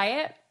want to Live? buy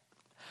it?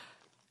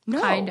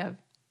 No. Kind of.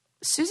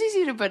 Susie's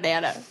eating a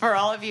banana for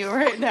all of you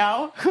right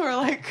now who are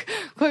like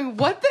going,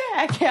 what the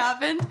heck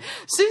happened?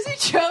 Susie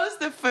chose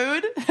the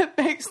food that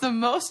makes the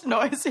most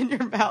noise in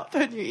your mouth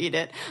when you eat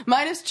it,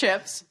 minus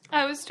chips.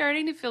 I was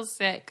starting to feel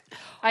sick.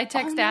 I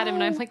text Adam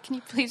and I'm like, can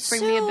you please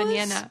bring me a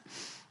banana?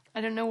 I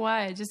don't know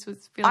why. I just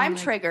was feeling I'm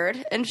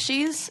triggered, and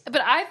she's...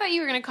 But I thought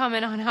you were going to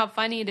comment on how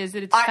funny it is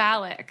that it's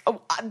phallic.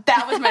 Oh,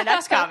 that was my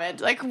next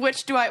comment. Like, what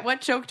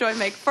joke do I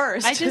make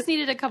first? I just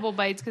needed a couple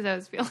bites because I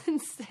was feeling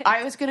sick.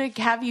 I was going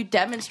to have you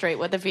demonstrate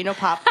what the Vino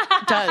Pop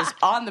does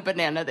on the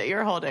banana that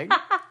you're holding.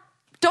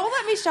 Don't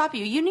let me stop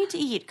you. You need to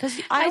eat, because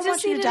I don't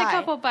want you to die. I just needed a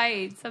couple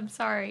bites. I'm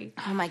sorry.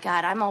 Oh, my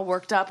God. I'm all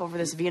worked up over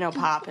this Vino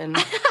Pop, and...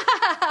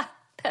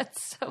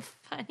 That's so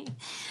funny.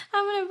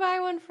 I'm going to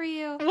buy one for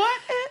you.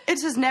 What? It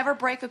says never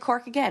break a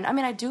cork again. I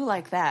mean, I do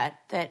like that,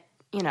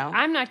 you know.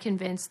 I'm not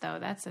convinced, though.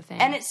 That's the thing.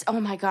 And it's, oh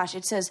my gosh,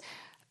 it says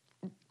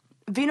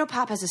Vino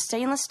Pop has a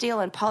stainless steel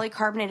and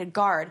polycarbonated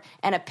guard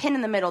and a pin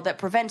in the middle that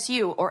prevents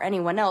you or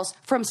anyone else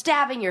from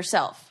stabbing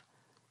yourself.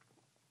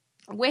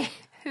 Wait,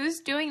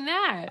 who's doing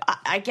that?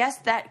 I guess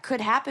that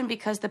could happen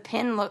because the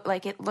pin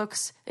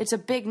it's a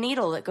big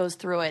needle that goes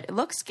through it. It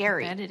looks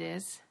scary. I bet it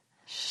is.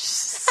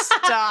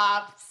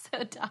 Stop.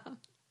 So dumb.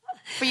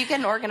 But you get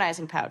an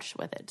organizing pouch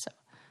with it, so.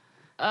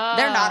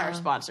 They're not our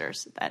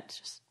sponsors.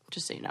 That's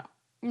just so you know.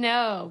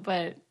 No,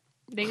 but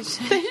they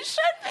should. They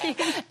should be.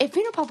 If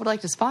Vino Pop would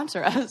like to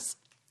sponsor us.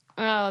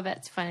 Oh,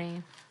 that's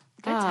funny.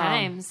 Good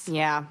times.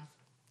 Yeah.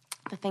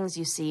 The things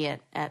you see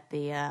at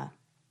the...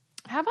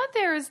 How about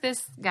there was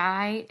this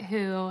guy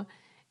who,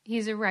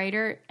 he's a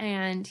writer,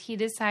 and he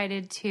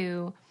decided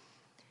to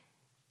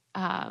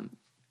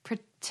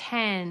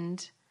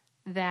pretend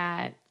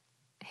that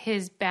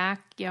his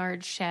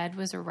backyard shed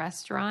was a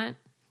restaurant.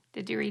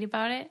 Did you read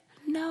about it?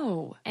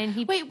 No.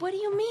 And Wait, what do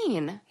you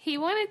mean? He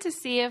wanted to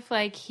see if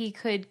he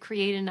could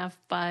create enough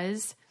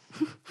buzz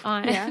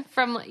on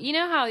from, you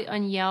know how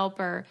on Yelp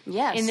or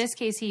in this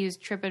case he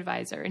used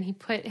TripAdvisor, and he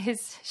put his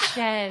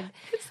shed.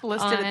 It's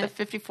listed at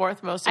the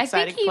 54th most exciting place.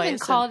 I think he even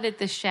called it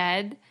the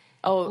Shed.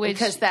 Oh,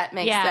 because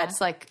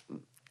that's like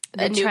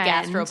a new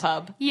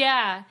gastropub.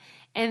 Yeah.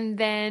 And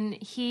then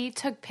he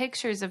took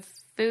pictures of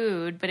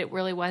food, but it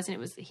really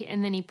wasn't.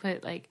 And then he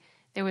put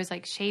there was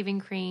shaving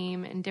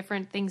cream and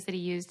different things that he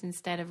used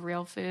instead of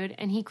real food.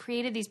 And he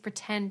created these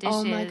pretend dishes.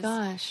 Oh my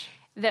gosh.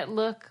 That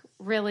look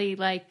really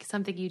like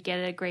something you'd get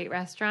at a great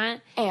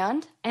restaurant.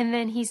 And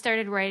then he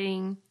started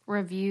writing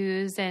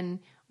reviews and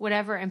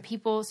whatever, and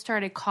people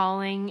started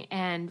calling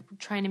and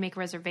trying to make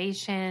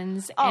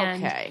reservations.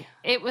 Okay.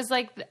 And it was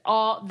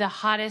the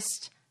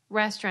hottest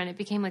restaurant. It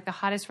became the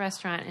hottest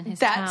restaurant in his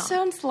town. That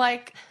sounds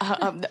like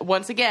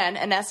once again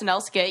an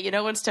SNL skit. You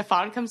know when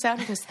Stefan comes out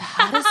and goes,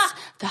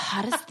 the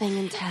hottest thing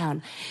in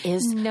town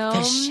is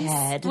the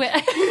Shed.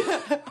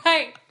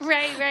 Right.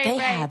 They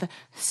have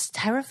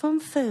styrofoam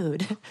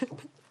food,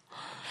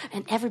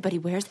 and everybody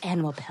wears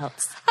animal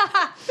pelts.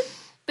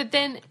 But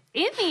then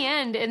in the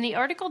end, and the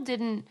article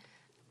didn't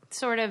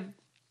sort of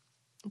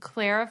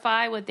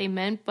clarify what they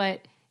meant,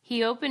 but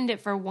he opened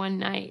it for one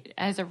night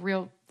as a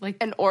real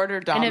an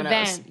order Domino's. An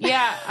event.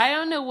 Yeah, I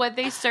don't know what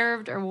they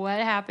served or what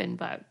happened,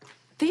 but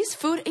these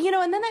food, and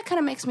then that kind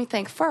of makes me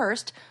think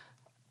first,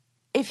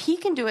 if he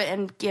can do it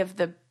and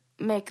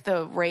make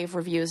the rave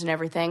reviews and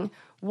everything,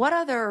 what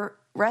other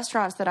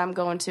restaurants that I'm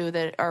going to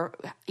that are,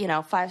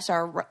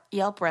 5-star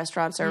Yelp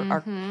restaurants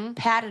are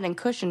padded and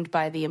cushioned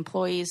by the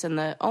employees and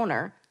the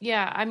owner?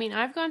 Yeah, I mean,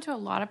 I've gone to a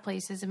lot of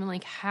places and been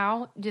like,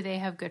 how do they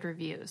have good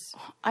reviews?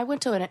 I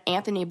went to an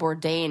Anthony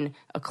Bourdain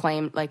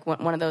acclaimed,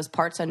 one of those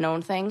parts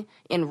unknown thing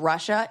in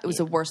Russia. It was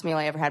the worst meal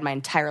I ever had in my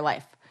entire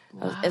life.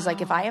 Wow. It's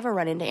if I ever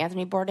run into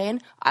Anthony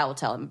Bourdain, I will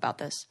tell him about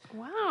this.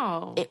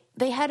 Wow.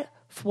 They had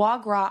foie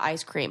gras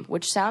ice cream,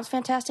 which sounds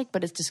fantastic,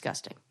 but it's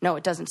disgusting. No,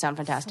 it doesn't sound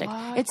fantastic.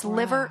 It's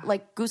liver,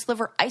 goose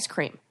liver ice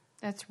cream.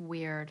 That's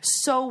weird.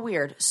 So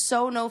weird.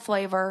 So no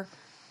flavor.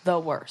 The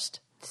worst.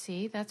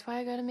 See, that's why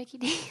I go to Mickey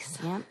D's.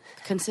 Yeah.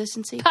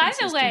 Consistency. By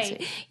the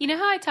way, you know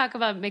how I talk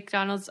about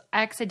McDonald's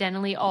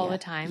accidentally all the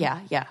time?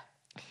 Yeah.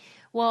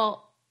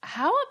 Well,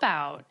 how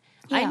about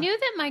I knew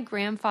that my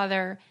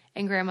grandfather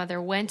and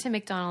grandmother went to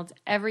McDonald's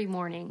every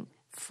morning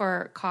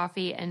for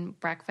coffee and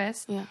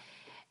breakfast. Yeah.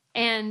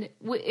 And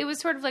it was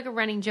sort of like a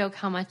running joke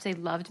how much they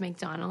loved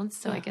McDonald's.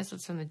 So I guess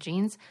it's from the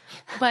genes.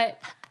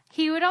 But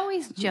he would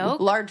always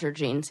joke. Larger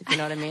genes, if you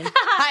know what I mean.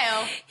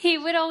 Hi-oh. He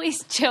would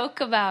always joke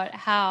about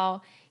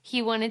how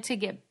he wanted to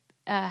get,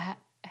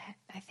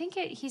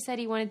 he said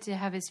he wanted to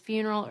have his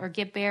funeral or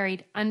get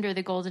buried under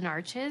the Golden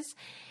Arches.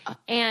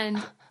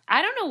 And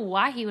I don't know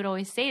why he would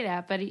always say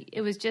that, but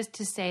it was just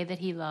to say that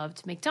he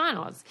loved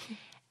McDonald's.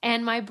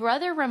 And my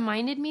brother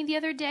reminded me the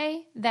other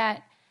day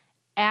that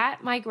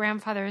at my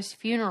grandfather's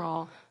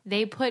funeral,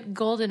 they put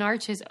golden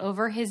arches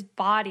over his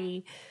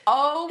body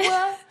Oh,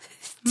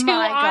 to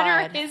my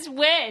honor God. his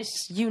wish.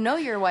 You know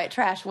you're white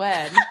trash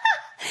wed.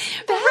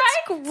 That's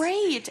Right?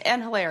 great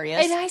and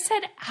hilarious. And I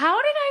said,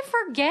 how did I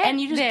forget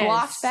And you just this?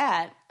 blocked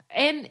that.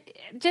 And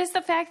just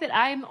the fact that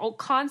I'm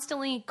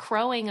constantly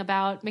crowing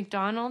about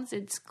McDonald's,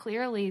 it's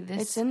clearly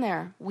this It's in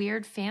there.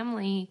 weird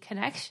family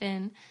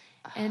connection.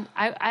 And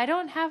I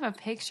don't have a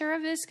picture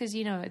of this because,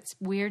 it's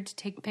weird to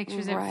take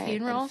pictures Right, at at a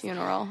funerals.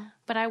 funeral.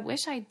 But I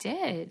wish I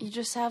did. You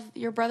just have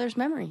your brother's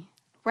memory.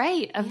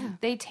 Right.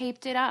 They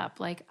taped it up.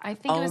 Like, I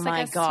think it Oh was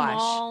my like a gosh.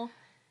 small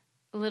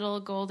little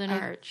golden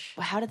arch.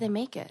 How did they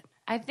make it?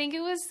 I think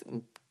it was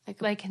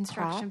like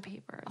construction prop?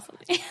 paper or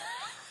something.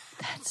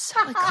 That's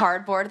like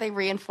cardboard. They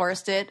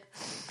reinforced it.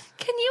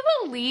 Can you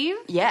believe?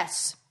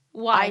 Yes.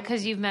 Why?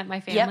 Because you've met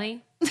my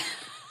family?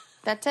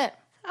 That's it.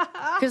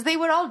 Because they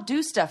would all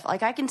do stuff.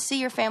 Like, I can see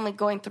your family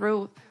going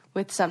through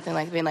with something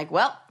like being like,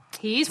 well,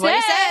 He what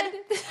he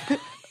said.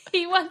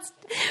 He wants.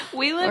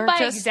 We live or by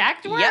just-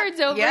 exact words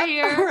over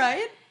here.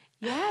 Right?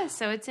 Yeah,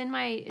 so it's in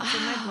my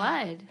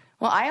blood.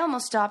 Well, I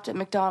almost stopped at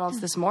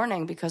McDonald's this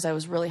morning because I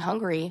was really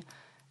hungry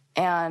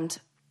and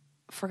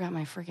forgot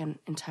my freaking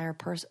entire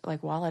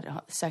wallet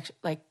section.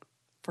 Like,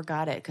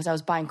 forgot it because I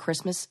was buying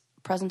Christmas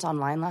presents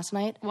online last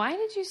night. Why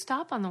did you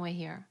stop on the way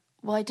here?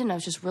 Well, I didn't. I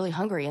was just really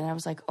hungry, and I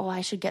was like, "Oh,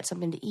 I should get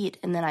something to eat."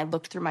 And then I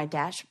looked through my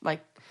dash thing,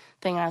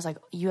 and I was like,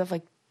 "You have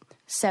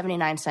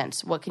 79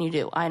 cents. What can you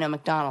do?" I know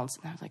McDonald's,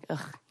 and I was like,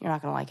 "Ugh, you're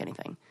not going to like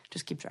anything.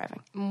 Just keep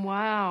driving."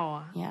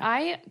 Wow. Yeah.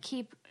 I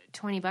keep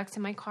 $20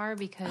 in my car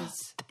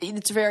because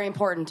It's very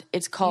important.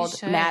 It's called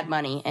should. Mad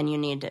Money, and you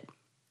need it.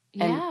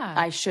 And yeah,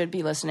 I should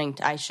be listening.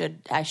 I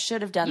should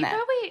have done you that.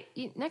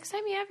 probably next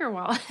time you have your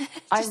wallet.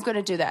 I'm going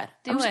to do that.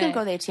 I'm just it. going to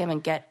go to the ATM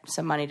and get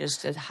some money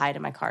just to hide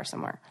in my car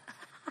somewhere,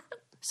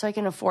 so I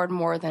can afford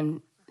more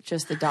than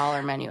just the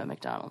dollar menu at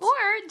McDonald's. Or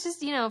just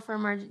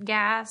for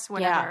gas,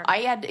 whatever. Yeah,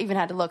 I even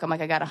had to look. I'm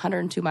like, I got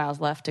 102 miles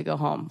left to go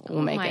home.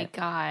 We'll make Oh my it.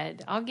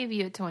 God. I'll give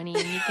you a 20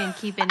 and you can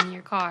keep it in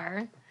your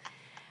car.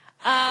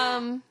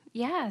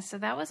 Yeah, so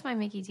that was my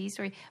Mickey D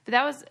story.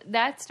 But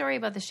that story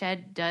about the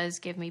shed does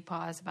give me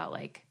pause about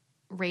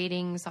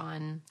ratings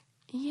on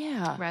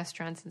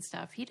restaurants and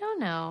stuff. You don't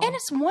know. And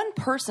it's one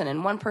person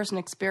and one person's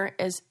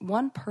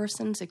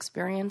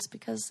experience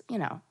because, you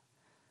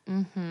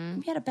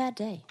had a bad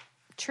day.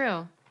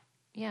 True.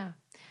 Yeah.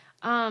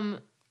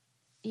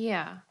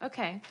 Yeah.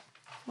 Okay.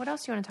 What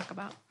else do you want to talk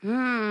about?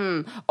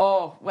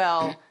 Oh,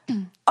 well,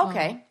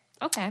 okay.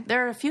 Okay.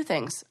 There are a few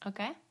things.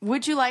 Okay.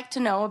 Would you like to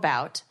know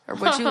about, or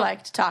would you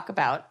like to talk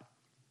about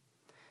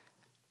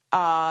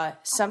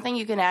something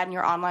you can add in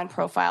your online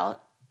profile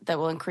that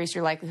will increase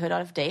your likelihood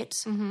of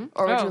dates? Mm-hmm.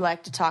 Or would you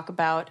like to talk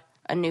about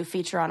a new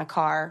feature on a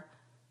car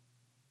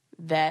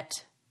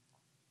that...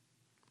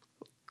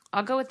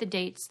 I'll go with the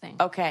dates thing.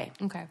 Okay.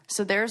 Okay.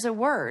 So there's a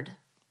word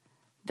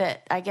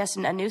that I guess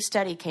a new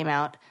study came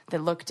out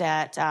that looked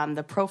at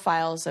the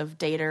profiles of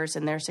daters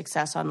and their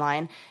success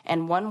online.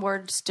 And one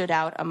word stood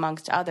out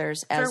amongst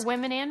others as... For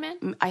women and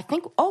men? I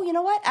think... Oh, you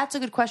know what? That's a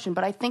good question.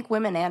 But I think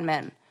women and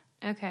men.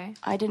 Okay.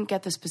 I didn't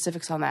get the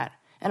specifics on that.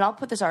 And I'll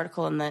put this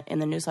article in the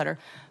newsletter.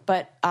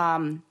 But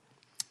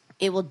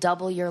it will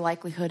double your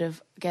likelihood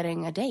of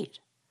getting a date.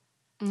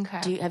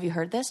 Okay. Have you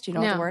heard this? Do you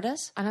know what the word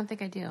is? I don't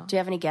think I do. Do you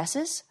have any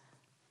guesses?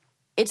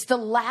 It's the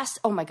last...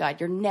 Oh, my God.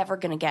 You're never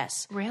going to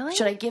guess. Really?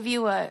 Should I give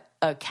you a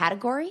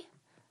category?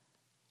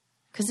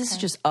 Because this is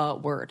just a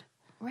word.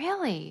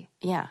 Really?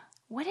 Yeah.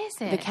 What is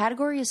it? The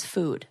category is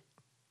food.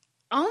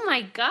 Oh,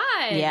 my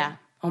God. Yeah.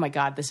 Oh, my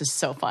God. This is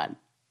so fun.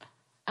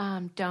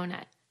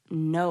 Donut.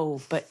 No,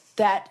 but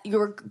that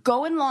you're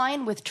go in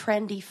line with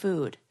trendy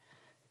food.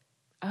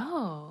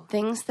 Oh.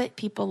 Things that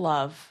people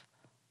love.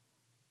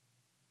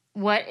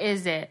 What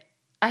is it?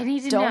 I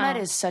need to know. Donut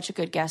is such a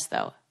good guess,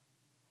 though.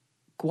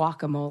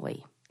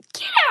 Guacamole.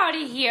 Get out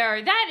of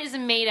here. That is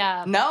made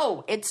up.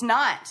 No, it's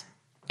not.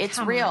 It's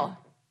Come real. on.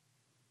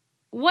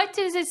 What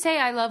does it say?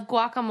 I love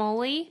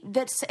guacamole?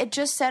 It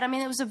just said, I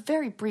mean, it was a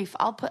very brief,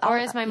 Or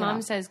as my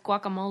mom says,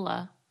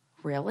 guacamole.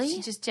 Really?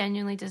 She just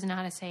genuinely doesn't know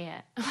how to say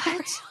it. What?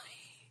 You're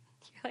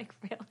like,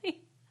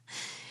 really?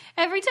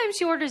 Every time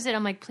she orders it,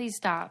 I'm like, please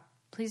stop.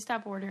 Please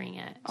stop ordering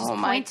it. Just Oh,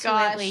 my point to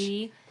gosh. it,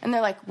 lady. And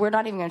they're like, we're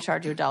not even going to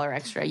charge you $1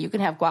 extra. You can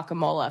have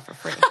guacamole for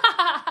free.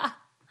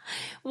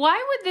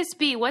 Why would this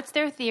be? What's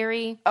their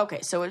theory?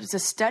 Okay, so it was a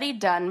study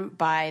done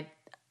by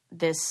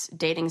this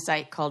dating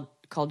site called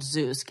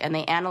Zoosk, and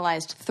they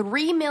analyzed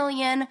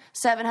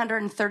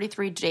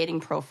 3,733,000 dating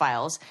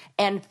profiles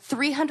and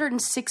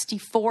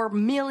 364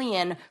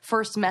 million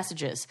first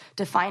messages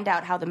to find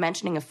out how the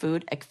mentioning of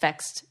food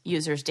affects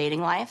users'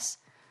 dating lives.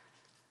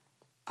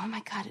 Oh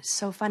my God, it's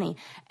so funny.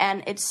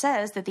 And it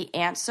says that the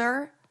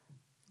answer,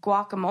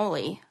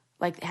 guacamole,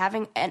 like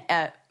having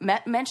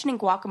mentioning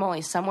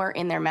guacamole somewhere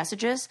in their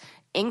messages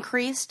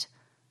increased.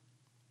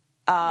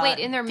 Wait,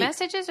 in their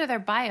messages or their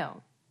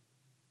bio?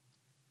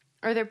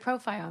 Or their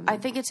profile? I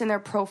think it's in their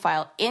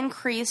profile,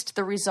 increased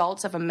the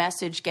results of a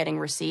message getting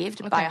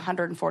received by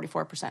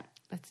 144%.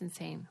 That's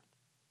insane.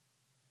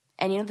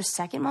 And you know the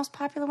second most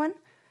popular one?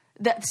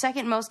 The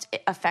second most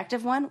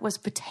effective one was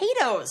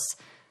potatoes.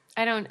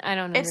 I don't It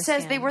understand.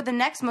 says they were the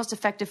next most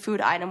effective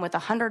food item with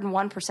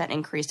 101%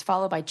 increase,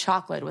 followed by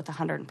chocolate with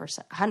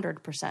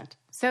 100%.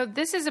 So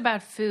this is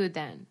about food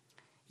then.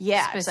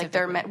 Yeah, it's like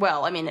they're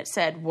well. I mean, it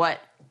said what?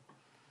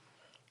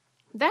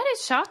 That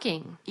is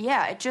shocking.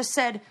 Yeah, it just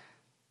said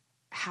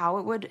how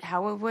it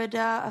would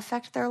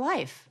affect their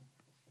life,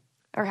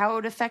 or how it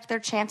would affect their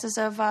chances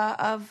of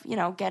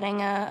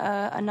getting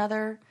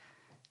another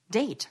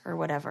date or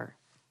whatever.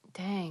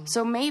 Dang.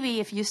 So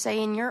maybe if you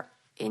say in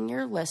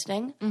your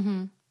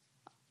listing,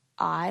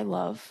 I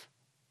love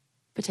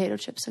potato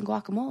chips and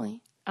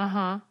guacamole.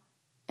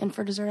 And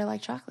for dessert, I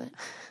like chocolate.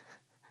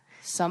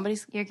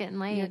 You're getting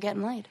laid. You're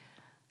getting laid.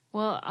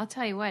 Well, I'll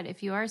tell you what.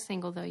 If you are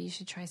single, though, you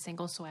should try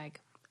Single Swag.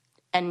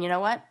 And you know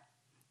what?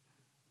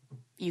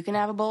 You can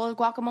have a bowl of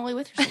guacamole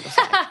with your Single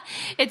Swag.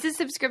 It's a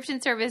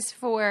subscription service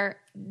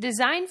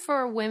designed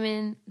for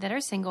women that are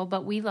single,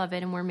 but we love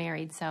it and we're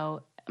married,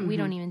 so we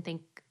don't even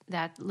think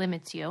that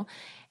limits you.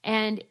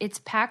 And it's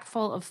packed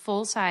full of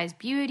full-size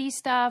beauty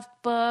stuff,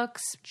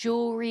 books,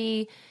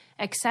 jewelry,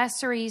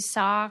 accessories,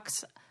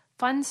 socks,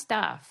 fun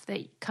stuff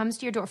that comes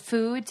to your door.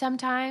 Food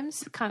sometimes,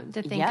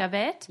 to think of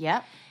it.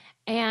 Yep.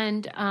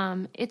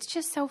 And it's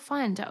just so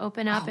fun to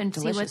open up and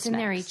see what's in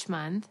there each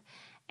month.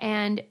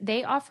 And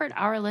they offered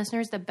our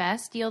listeners the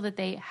best deal that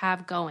they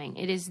have going.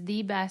 It is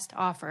the best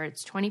offer.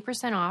 It's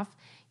 20% off.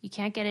 You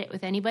can't get it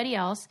with anybody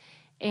else.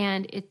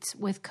 And it's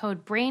with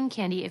code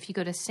BRAINCANDY if you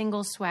go to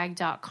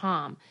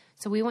singleswag.com.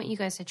 So we want you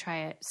guys to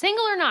try it.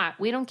 Single or not,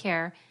 we don't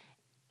care.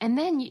 And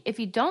then if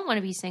you don't want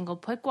to be single,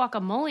 put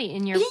guacamole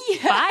in your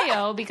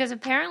bio, because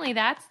apparently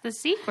that's the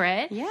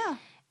secret. Yeah.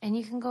 And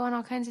you can go on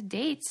all kinds of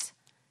dates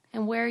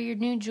and wear your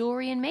new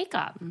jewelry and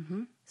makeup.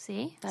 Mm-hmm.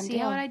 See? See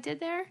what I did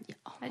there? Yeah.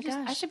 Oh my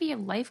gosh. I should be a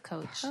life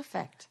coach.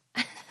 Perfect.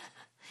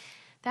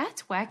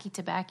 That's wacky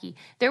tobacco.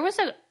 There was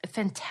a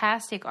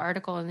fantastic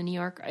article in the New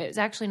York. It was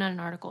actually not an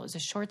article. It was a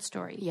short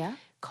story. Yeah.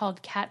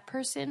 Called Cat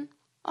Person.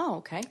 Oh,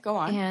 okay. Go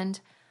on. And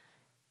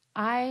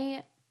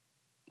I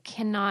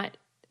cannot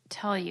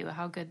tell you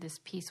how good this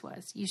piece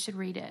was. You should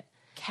read it.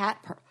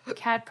 Cat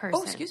Person.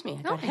 Oh, excuse me.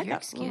 I got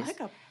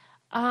hiccup.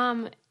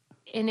 And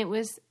it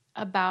was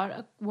about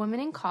a woman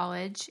in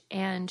college,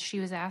 and she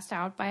was asked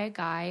out by a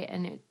guy,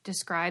 and it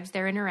describes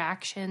their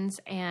interactions.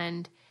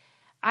 And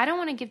I don't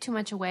want to give too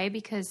much away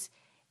because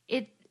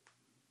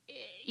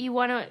you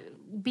want to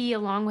be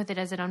along with it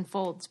as it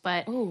unfolds.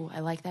 But oh, I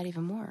like that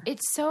even more.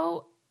 It's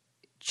so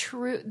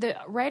true. The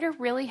writer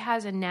really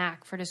has a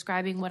knack for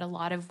describing what a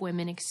lot of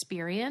women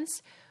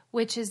experience,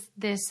 which is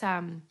this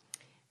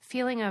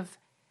feeling of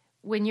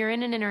when you're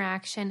in an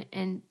interaction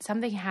and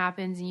something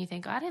happens and you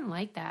think, oh, I didn't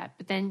like that.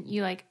 But then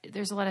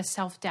there's a lot of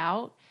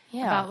self-doubt.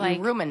 Yeah, about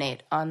you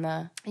ruminate on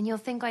and you'll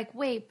think like,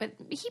 wait, but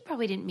he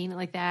probably didn't mean it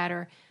like that.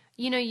 Or,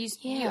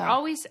 you're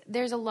always,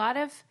 there's a lot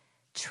of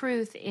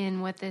truth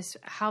in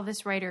how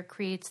this writer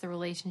creates the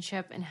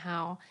relationship and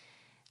how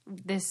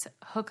this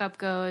hookup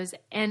goes,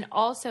 and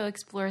also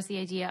explores the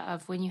idea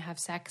of when you have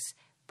sex,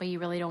 but you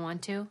really don't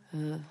want to,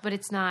 but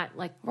it's not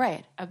like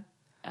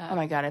oh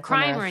my God, I've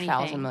crime been or there anything,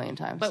 1,000 million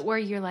times. But where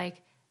you're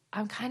like,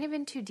 I'm kind of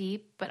in too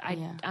deep, but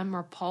I'm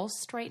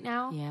repulsed right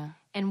now. Yeah.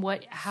 And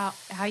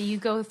how you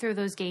go through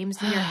those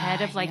games in your head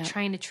of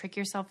trying to trick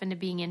yourself into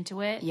being into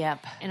it.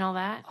 Yep. And all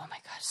that. Oh my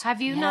gosh.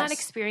 Have you not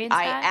experienced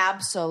that? I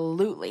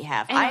absolutely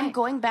have. And I'm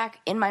going back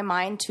in my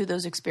mind to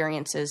those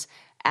experiences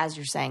as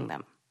you're saying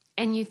them.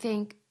 And you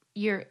think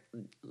you're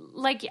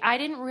like, I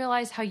didn't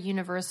realize how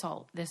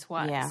universal this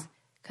was. Yeah.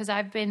 Because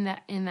I've been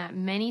in that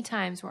many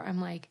times where I'm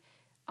like,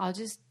 I'll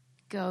just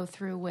go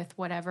through with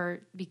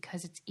whatever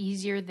because it's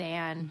easier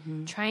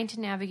than trying to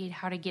navigate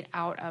how to get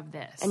out of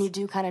this. And you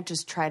do kind of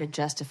just try to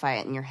justify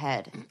it in your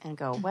head and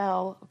go,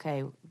 well,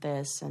 okay,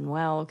 this, and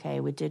well, okay,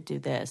 we did do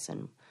this.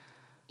 And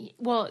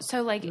well,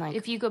 so like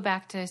if you go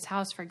back to his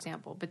house, for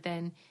example, but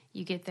then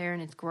you get there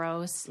and it's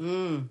gross,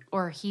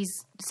 or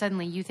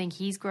suddenly you think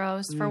he's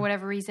gross for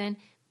whatever reason,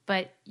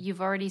 but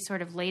you've already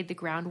sort of laid the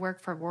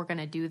groundwork for we're going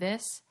to do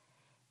this.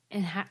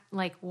 And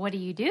what do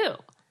you do?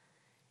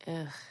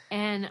 Ugh.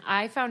 And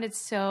I found it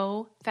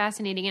so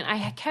fascinating. And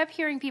I kept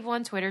hearing people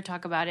on Twitter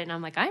talk about it. And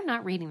I'm like, I'm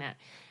not reading that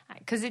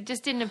because it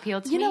just didn't appeal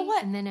to me. You know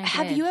what? And then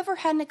Have you ever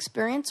had an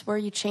experience where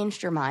you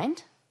changed your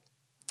mind?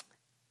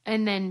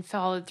 And then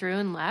followed through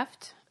and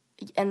left?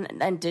 And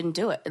didn't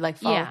do it? Like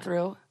follow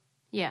through?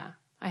 Yeah,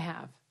 I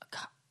have.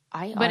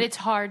 But it's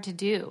hard to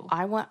do.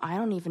 I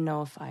don't even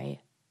know if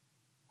I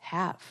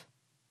have.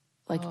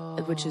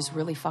 Which is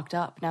really fucked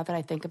up now that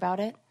I think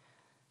about it.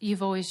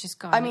 You've always just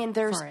gone. I mean,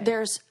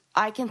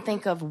 I can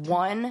think of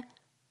one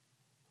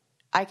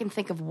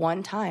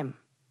time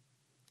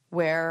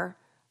where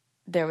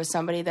there was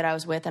somebody that I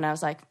was with and I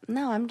was like,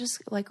 no, I'm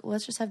just like,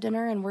 let's just have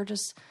dinner and we're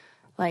just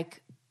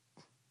like,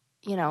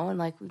 and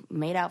like we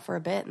made out for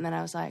a bit. And then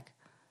I was like,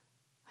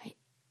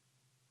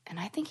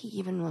 I think he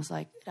even was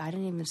like, I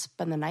didn't even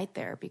spend the night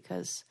there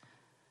because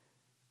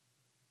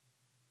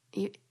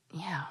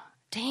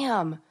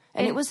damn.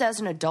 And it was as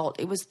an adult.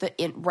 It was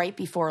right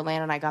before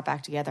Lan and I got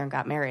back together and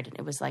got married. And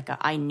it was like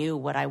I knew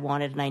what I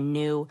wanted, and I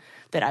knew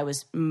that I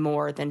was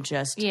more than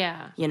just,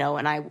 you know,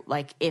 and I,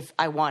 like, if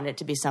I want it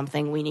to be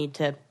something, we need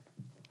to,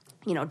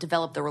 you know,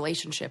 develop the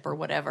relationship or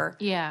whatever.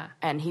 Yeah.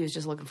 And he was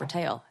just looking for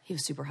tail. He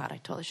was super hot. I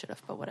totally should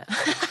have, but whatever.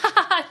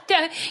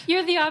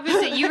 You're the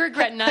opposite. You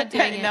regret not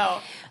doing it. No.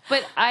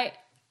 But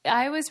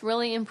I was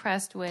really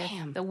impressed with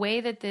the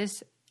way that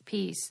this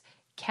piece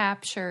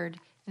captured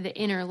the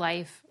inner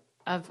life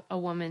of a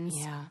woman's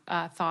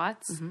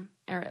thoughts,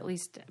 or at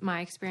least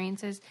my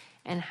experiences,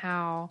 and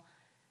how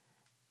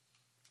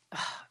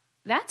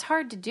that's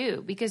hard to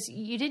do, because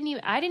I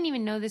didn't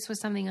even know this was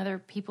something other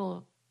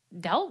people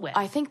dealt with.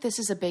 I think this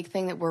is a big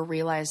thing that we're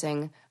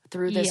realizing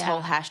through this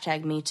whole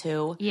hashtag Me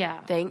Too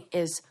thing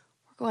is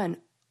we're going,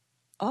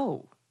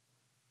 oh,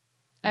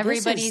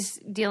 everybody's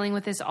dealing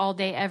with this all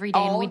day, every day,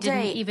 and we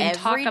didn't even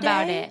talk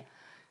about it.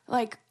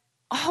 Like,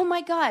 oh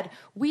my God.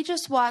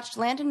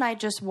 Landon and I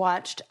just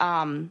watched,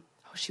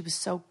 she was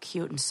so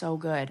cute and so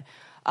good.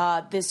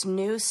 This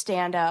new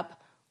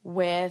stand-up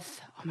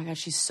with, oh my God,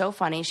 she's so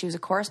funny. She was a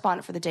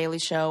correspondent for The Daily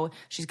Show.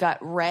 She's got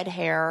red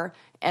hair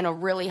and a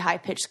really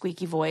high-pitched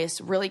squeaky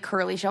voice, really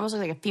curly. She almost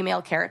looks like a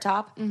female Carrot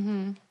Top.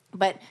 Mm-hmm.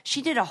 But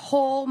she did a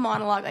whole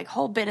monologue, like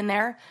whole bit in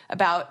there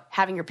about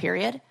having your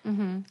period.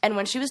 Mm-hmm. And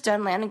when she was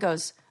done, Landon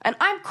goes, and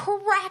I'm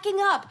cracking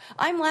up.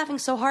 I'm laughing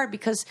so hard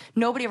because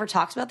nobody ever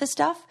talks about this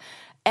stuff.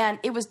 And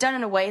it was done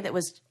in a way that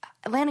was,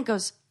 Landon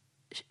goes,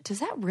 does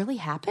that really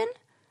happen?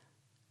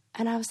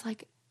 And I was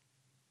like,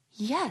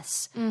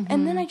 yes. Mm-hmm.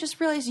 And then I just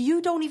realized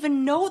you don't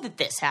even know that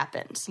this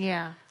happens.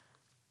 Yeah.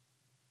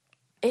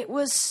 It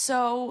was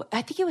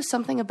I think it was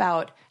something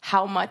about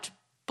how much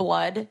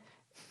blood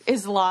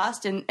is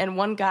lost. And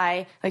one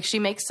guy, like, she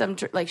makes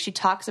she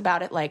talks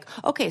about it like,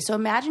 okay, so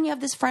imagine you have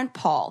this friend,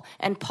 Paul,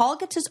 and Paul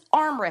gets his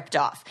arm ripped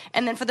off.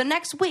 And then for the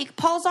next week,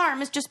 Paul's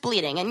arm is just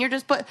bleeding and you're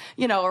just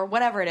or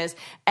whatever it is.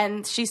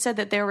 And she said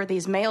that there were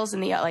these males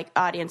in the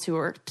audience who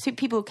were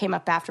people who came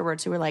up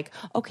afterwards who were like,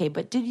 okay,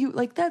 but did you,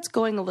 like, that's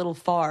going a little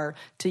far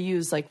to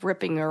use, like,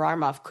 ripping your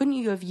arm off. Couldn't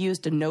you have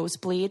used a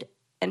nosebleed?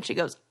 And she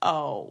goes,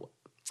 oh,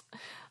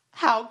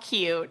 how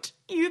cute.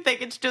 You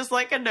think it's just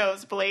like a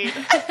nosebleed.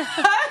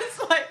 I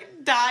was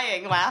like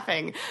dying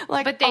laughing.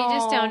 Like, but they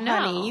just don't know.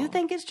 Honey, you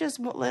think it's just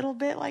a little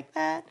bit like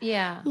that?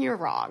 Yeah. You're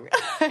wrong.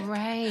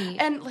 Right.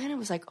 And Lana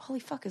was like, holy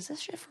fuck, is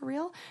this shit for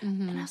real?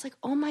 Mm-hmm. And I was like,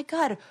 oh my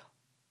God.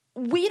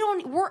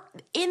 We're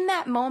in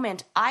that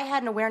moment, I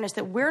had an awareness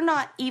that we're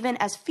not even,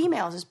 as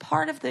females, as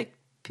part of the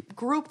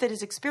group that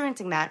is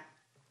experiencing that,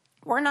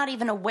 we're not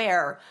even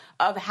aware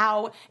of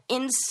how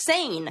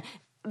insane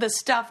the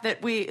stuff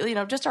that we,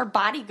 just our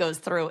body goes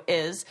through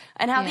is,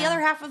 and how the other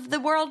half of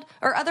the world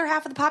or other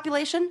half of the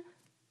population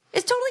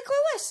is totally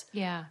clueless.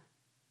 Yeah.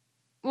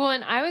 Well,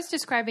 and I was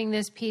describing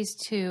this piece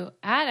to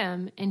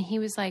Adam, and he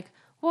was like,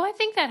 well, I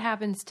think that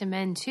happens to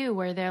men too,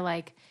 where they're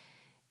like,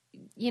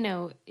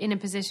 in a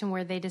position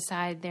where they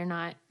decide they're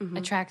not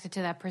attracted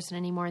to that person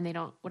anymore and they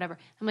don't, whatever.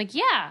 I'm like,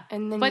 yeah,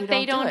 and then but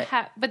they don't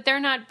have, but they're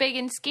not big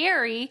and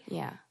scary.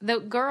 Yeah. The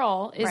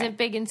girl isn't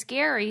big and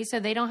scary, so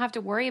they don't have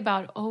to worry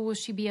about, oh, will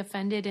she be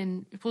offended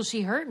and will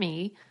she hurt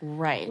me?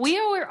 Right. We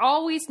are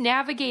always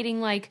navigating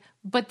like,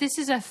 but this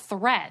is a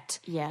threat.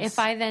 Yes. If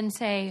I then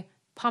say,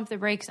 pump the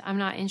brakes, I'm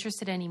not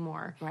interested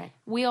anymore. Right.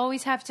 We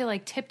always have to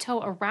like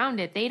tiptoe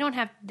around it. They don't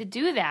have to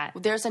do that.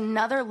 There's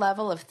another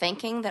level of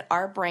thinking that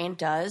our brain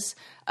does.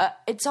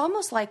 It's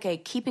almost like a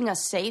keeping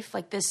us safe,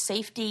 like this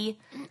safety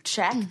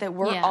check that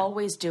we're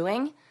always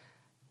doing,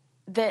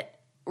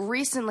 that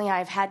recently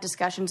I've had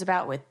discussions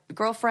about with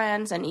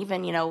girlfriends and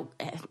even,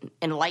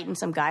 enlighten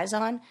some guys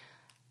on.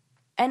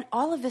 And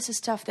all of this is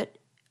stuff that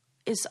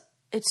it's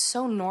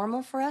so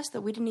normal for us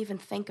that we didn't even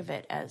think of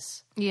it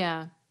as.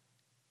 Yeah.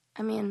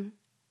 I mean,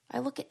 I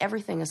look at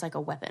everything as like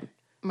a weapon.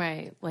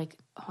 Right. Like,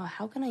 oh,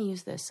 how can I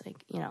use this? Like,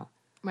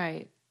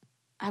 Right.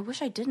 I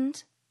wish I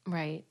didn't.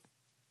 Right.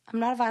 I'm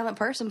not a violent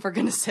person, for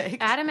goodness sake.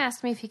 Adam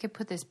asked me if he could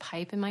put this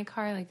pipe in my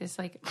car, like this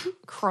like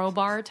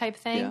crowbar type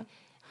thing. Yeah.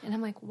 And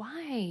I'm like,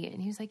 why?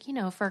 And he was like,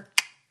 for...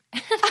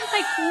 I'm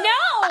like,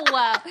 no!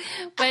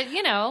 But,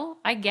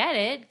 I get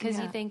it, because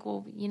you think,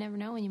 well, you never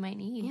know when you might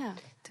need. Yeah.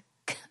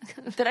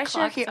 Did I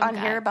share on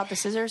here about the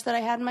scissors that I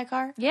had in my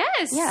car?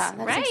 Yes. Yeah,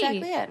 that's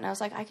exactly it. And I was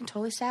like, I can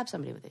totally stab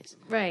somebody with these.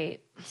 Right.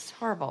 It's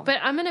horrible. But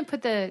I'm going to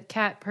put the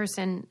cat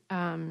person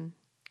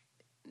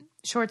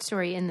short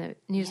story in the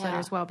newsletter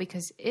as well,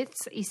 because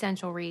it's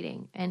essential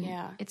reading. And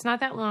it's not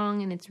that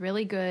long, and it's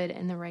really good,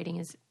 and the writing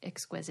is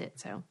exquisite.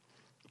 So,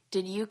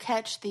 did you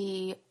catch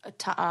the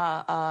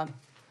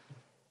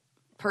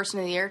Person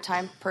of the Year,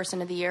 Time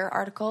Person of the Year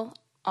article?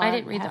 I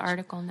didn't read the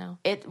article, no.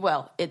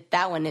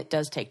 That one, it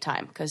does take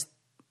time, because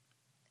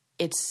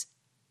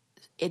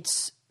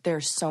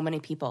there's so many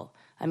people.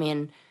 I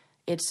mean,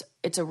 it's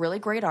a really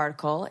great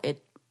article.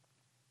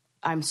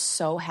 I'm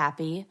so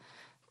happy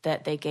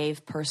that they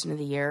gave Person of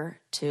the Year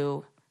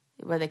to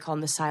what they call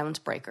them, the silence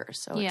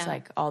breakers. So it's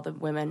like all the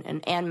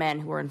women and men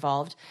who were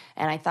involved.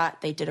 And I thought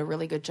they did a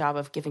really good job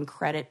of giving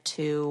credit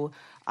to,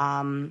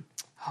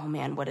 oh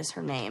man, what is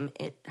her name?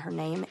 Her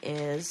name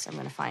is, I'm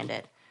going to find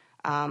it.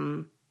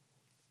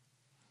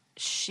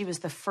 She was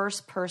the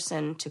first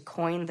person to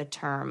coin the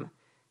term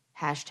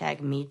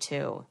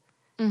 #MeToo.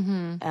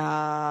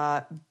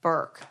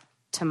 Burke,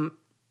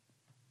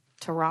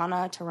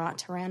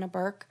 Tarana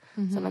Burke,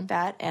 something like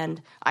that.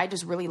 And I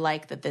just really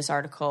like that this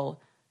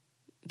article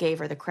gave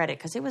her the credit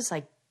because it was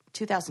like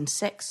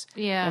 2006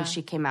 when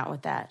she came out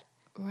with that.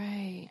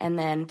 Right. And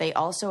then they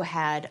also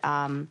had...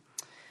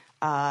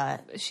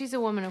 she's a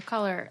woman of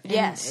color. And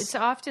yes. It's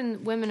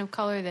often women of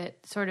color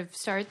that sort of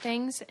start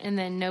things and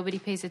then nobody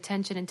pays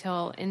attention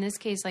until, in this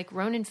case, like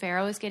Ronan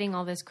Farrow is getting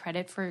all this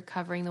credit for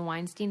covering the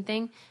Weinstein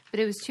thing,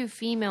 but it was 2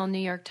 female New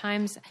York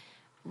Times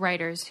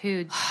writers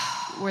who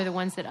were the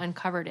ones that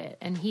uncovered it,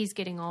 and he's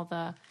getting all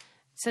the...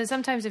 So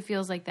sometimes it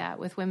feels like that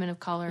with women of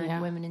color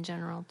and women in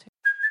general, too.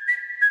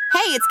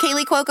 Hey, it's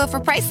Kaylee Cuoco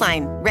for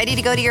Priceline. Ready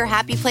to go to your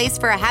happy place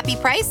for a happy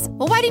price?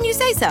 Well, why didn't you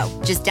say so?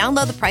 Just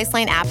download the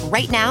Priceline app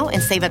right now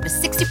and save up to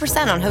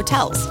 60% on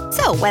hotels.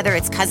 So whether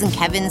it's Cousin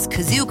Kevin's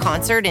Kazoo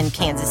Concert in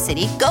Kansas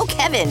City, go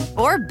Kevin,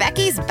 or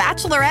Becky's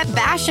Bachelorette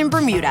Bash in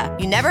Bermuda,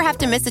 you never have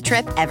to miss a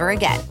trip ever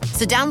again.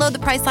 So download the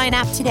Priceline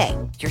app today.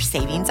 Your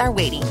savings are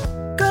waiting.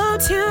 Go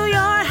to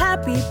your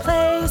happy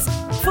place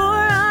for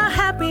a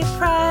happy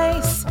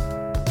price.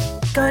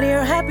 Go to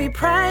your happy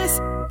price,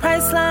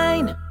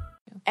 Priceline.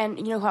 And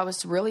you know who I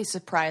was really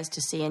surprised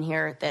to see in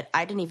here that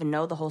I didn't even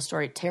know the whole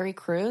story? Terry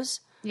Crews.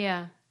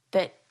 Yeah.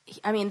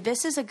 I mean,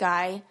 this is a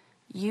guy,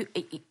 you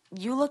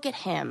look at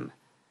him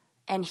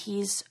and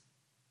he's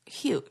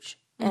huge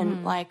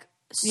and like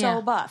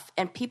so buff.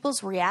 And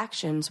people's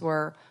reactions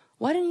were,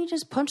 why didn't you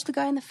just punch the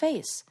guy in the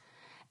face?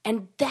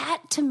 And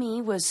that to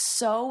me was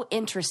so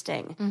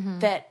interesting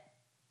that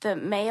the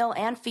male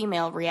and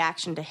female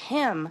reaction to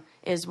him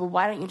is, well,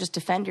 why don't you just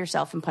defend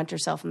yourself and punch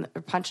yourself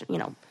or punch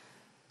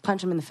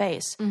him in the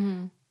face.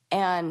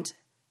 And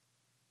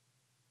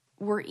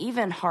we're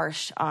even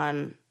harsh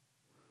on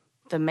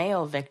the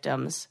male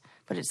victims,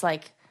 but it's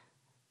like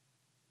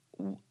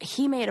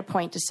he made a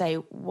point to say,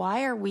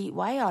 why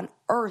on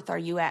earth are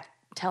you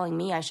telling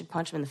me I should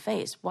punch him in the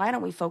face? Why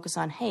don't we focus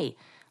on, hey,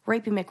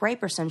 Rapey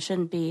McRaperson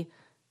shouldn't be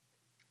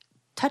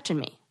touching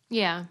me.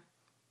 Yeah.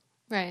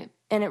 Right.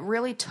 And it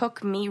really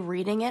took me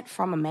reading it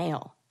from a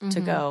male to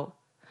go,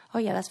 oh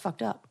yeah, that's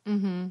fucked up.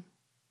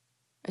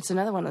 It's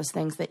another one of those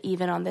things that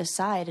even on this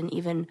side and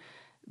even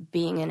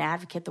being an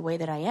advocate the way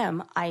that I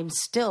am,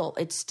 it's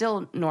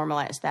still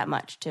normalized that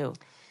much too.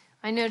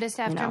 I noticed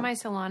after my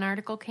Salon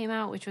article came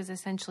out, which was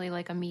essentially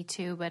like a Me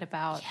Too, but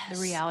about the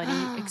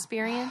reality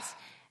experience,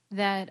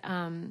 that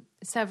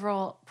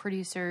several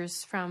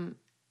producers from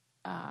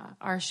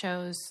our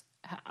shows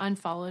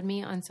unfollowed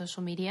me on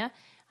social media.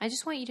 I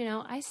just want you to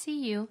know, I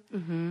see you.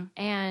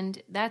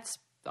 And that's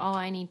all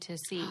I need to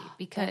see,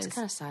 because That's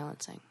kind of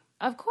silencing.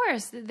 Of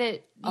course,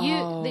 that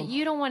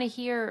you don't want to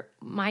hear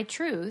my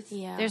truth.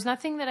 Yeah. There's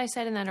nothing that I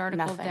said in that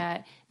article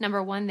that,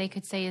 number one, they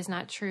could say is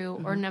not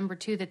true, or number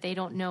two, that they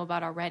don't know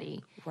about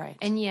already. Right.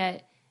 And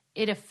yet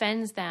it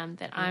offends them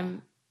that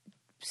I'm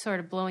sort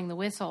of blowing the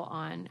whistle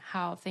on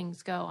how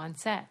things go on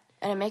set.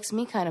 And it makes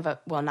me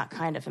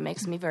it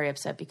makes me very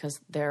upset because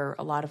a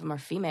lot of them are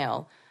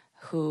female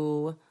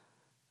who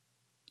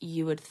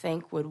you would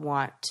think would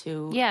want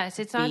to. Yes,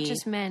 it's not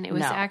just men. It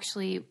was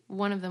actually,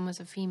 one of them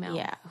was a female.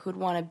 Yeah, who'd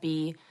want to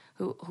be,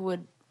 who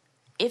would,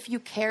 if you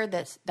care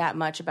that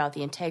much about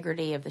the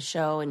integrity of the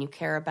show and you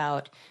care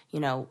about,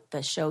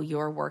 the show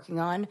you're working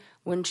on,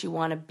 wouldn't you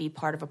want to be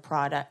part of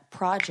a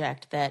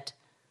project that,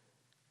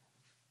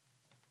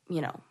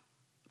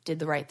 did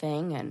the right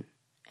thing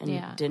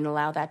and didn't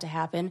allow that to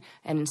happen?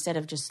 And instead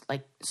of just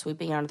like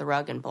sweeping it under the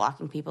rug and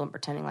blocking people and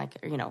pretending like,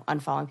 or,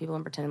 unfollowing people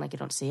and pretending like you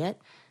don't see it,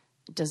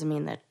 it doesn't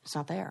mean that it's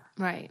not there.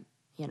 Right.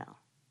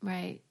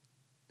 Right.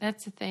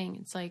 That's the thing.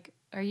 It's like,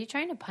 are you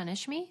trying to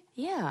punish me?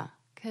 Yeah.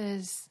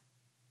 Because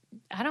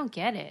I don't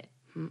get it.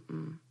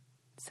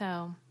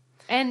 So,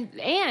 and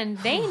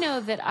they know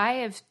that I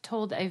have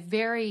told a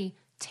very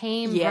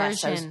tame version.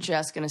 Yes, I was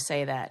just going to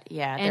say that.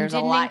 Yeah, and there's a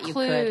lot you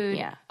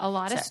could. A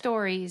lot of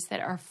stories that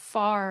are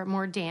far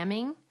more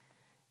damning,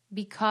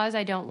 because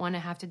I don't want to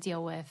have to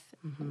deal with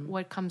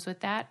what comes with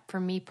that for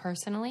me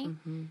personally.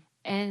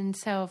 And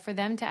so for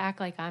them to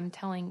act like I'm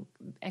telling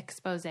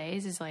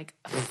exposés is like,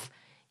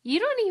 you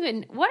don't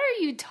even, what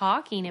are you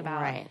talking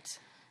about? Right.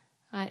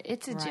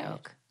 It's a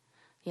joke.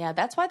 Yeah,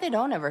 that's why they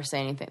don't ever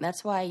say anything.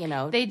 That's why,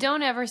 They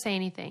don't ever say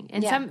anything.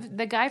 And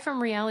the guy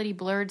from Reality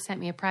Blurred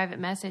sent me a private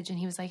message and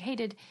he was like, hey,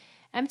 did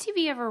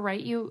MTV ever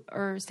write you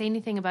or say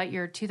anything about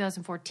your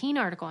 2014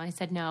 article? And I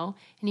said, no.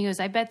 And he goes,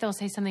 I bet they'll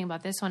say something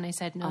about this one. I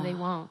said, no, they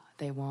won't.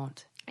 They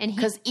won't. And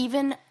because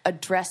even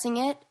addressing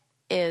it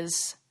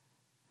is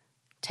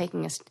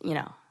taking us,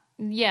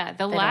 Yeah,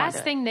 the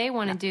last thing they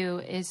want to do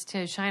is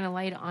to shine a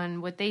light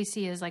on what they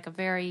see as like a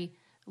very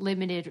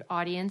limited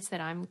audience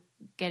that I'm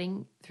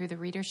getting through the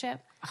readership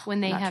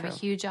when they have a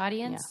huge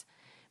audience.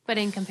 But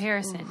in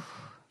comparison.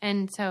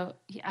 And so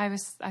I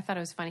thought it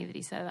was funny that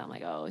he said that. I'm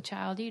like, oh,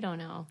 child, you don't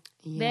know.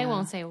 Yeah. They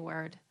won't say a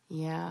word.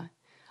 Yeah.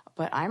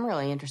 But I'm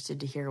really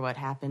interested to hear what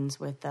happens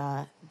with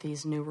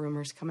these new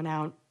rumors coming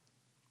out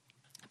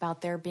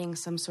about there being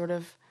some sort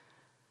of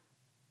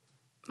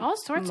all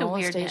sorts of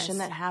weirdness molestation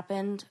that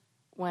happened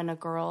when a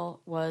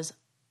girl was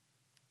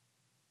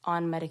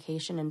on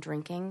medication and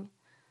drinking.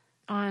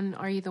 On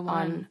Are You the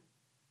One?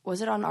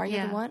 Was it on Are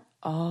You the One?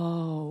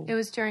 Oh. It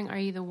was during Are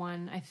You the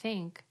One, I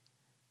think.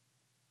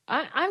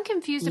 I'm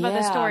confused about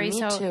the story. Me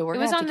so too. We're it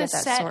was gonna on have the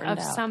to get that set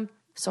of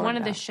sorted one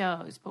of the out.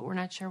 shows, but we're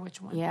not sure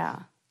which one. Yeah.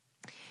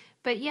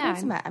 But yeah,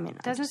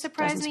 doesn't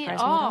surprise me at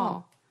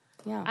all.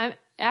 Yeah.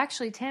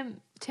 Actually,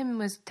 Tim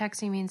was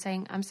texting me and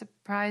saying, I'm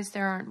surprised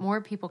there aren't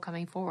more people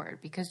coming forward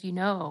because we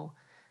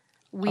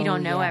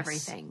don't know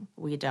everything.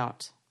 We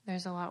don't.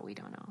 There's a lot we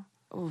don't know.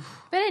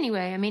 Oof. But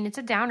anyway, I mean, it's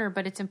a downer,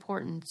 but it's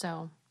important,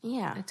 so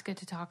yeah, it's good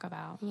to talk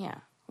about. Yeah.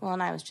 Well,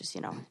 and I was just,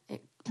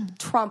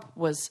 Trump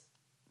was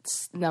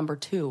number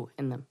 2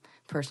 in the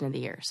Person of the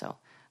Year, so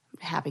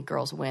happy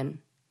girls win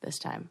this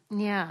time.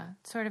 Yeah,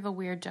 sort of a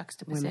weird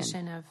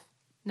juxtaposition of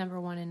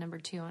number 1 and number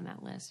 2 on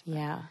that list.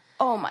 Yeah.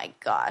 Oh my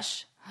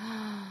gosh.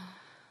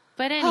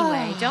 But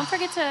anyway, don't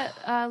forget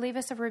to leave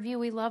us a review.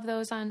 We love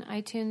those on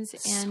iTunes.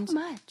 And so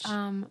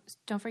much.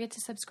 Don't forget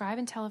to subscribe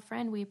and tell a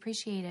friend. We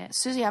appreciate it.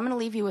 Susie, I'm going to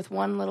leave you with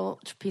one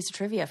little piece of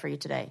trivia for you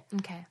today.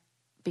 Okay.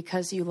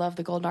 Because you love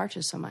the Golden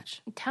Arches so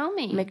much. Tell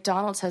me.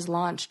 McDonald's has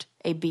launched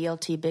a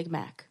BLT Big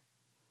Mac.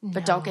 No.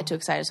 But don't get too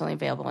excited. It's only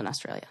available in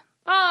Australia.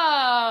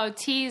 Oh,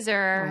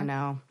 teaser. I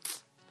know.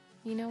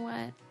 You know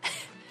what?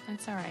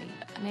 That's all right.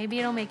 Maybe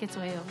it'll make its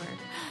way over.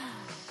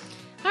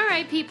 All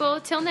right,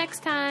 people. Till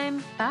next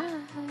time. Bye.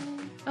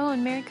 Oh,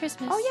 and Merry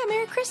Christmas. Oh, yeah.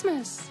 Merry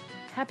Christmas.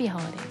 Happy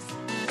holidays.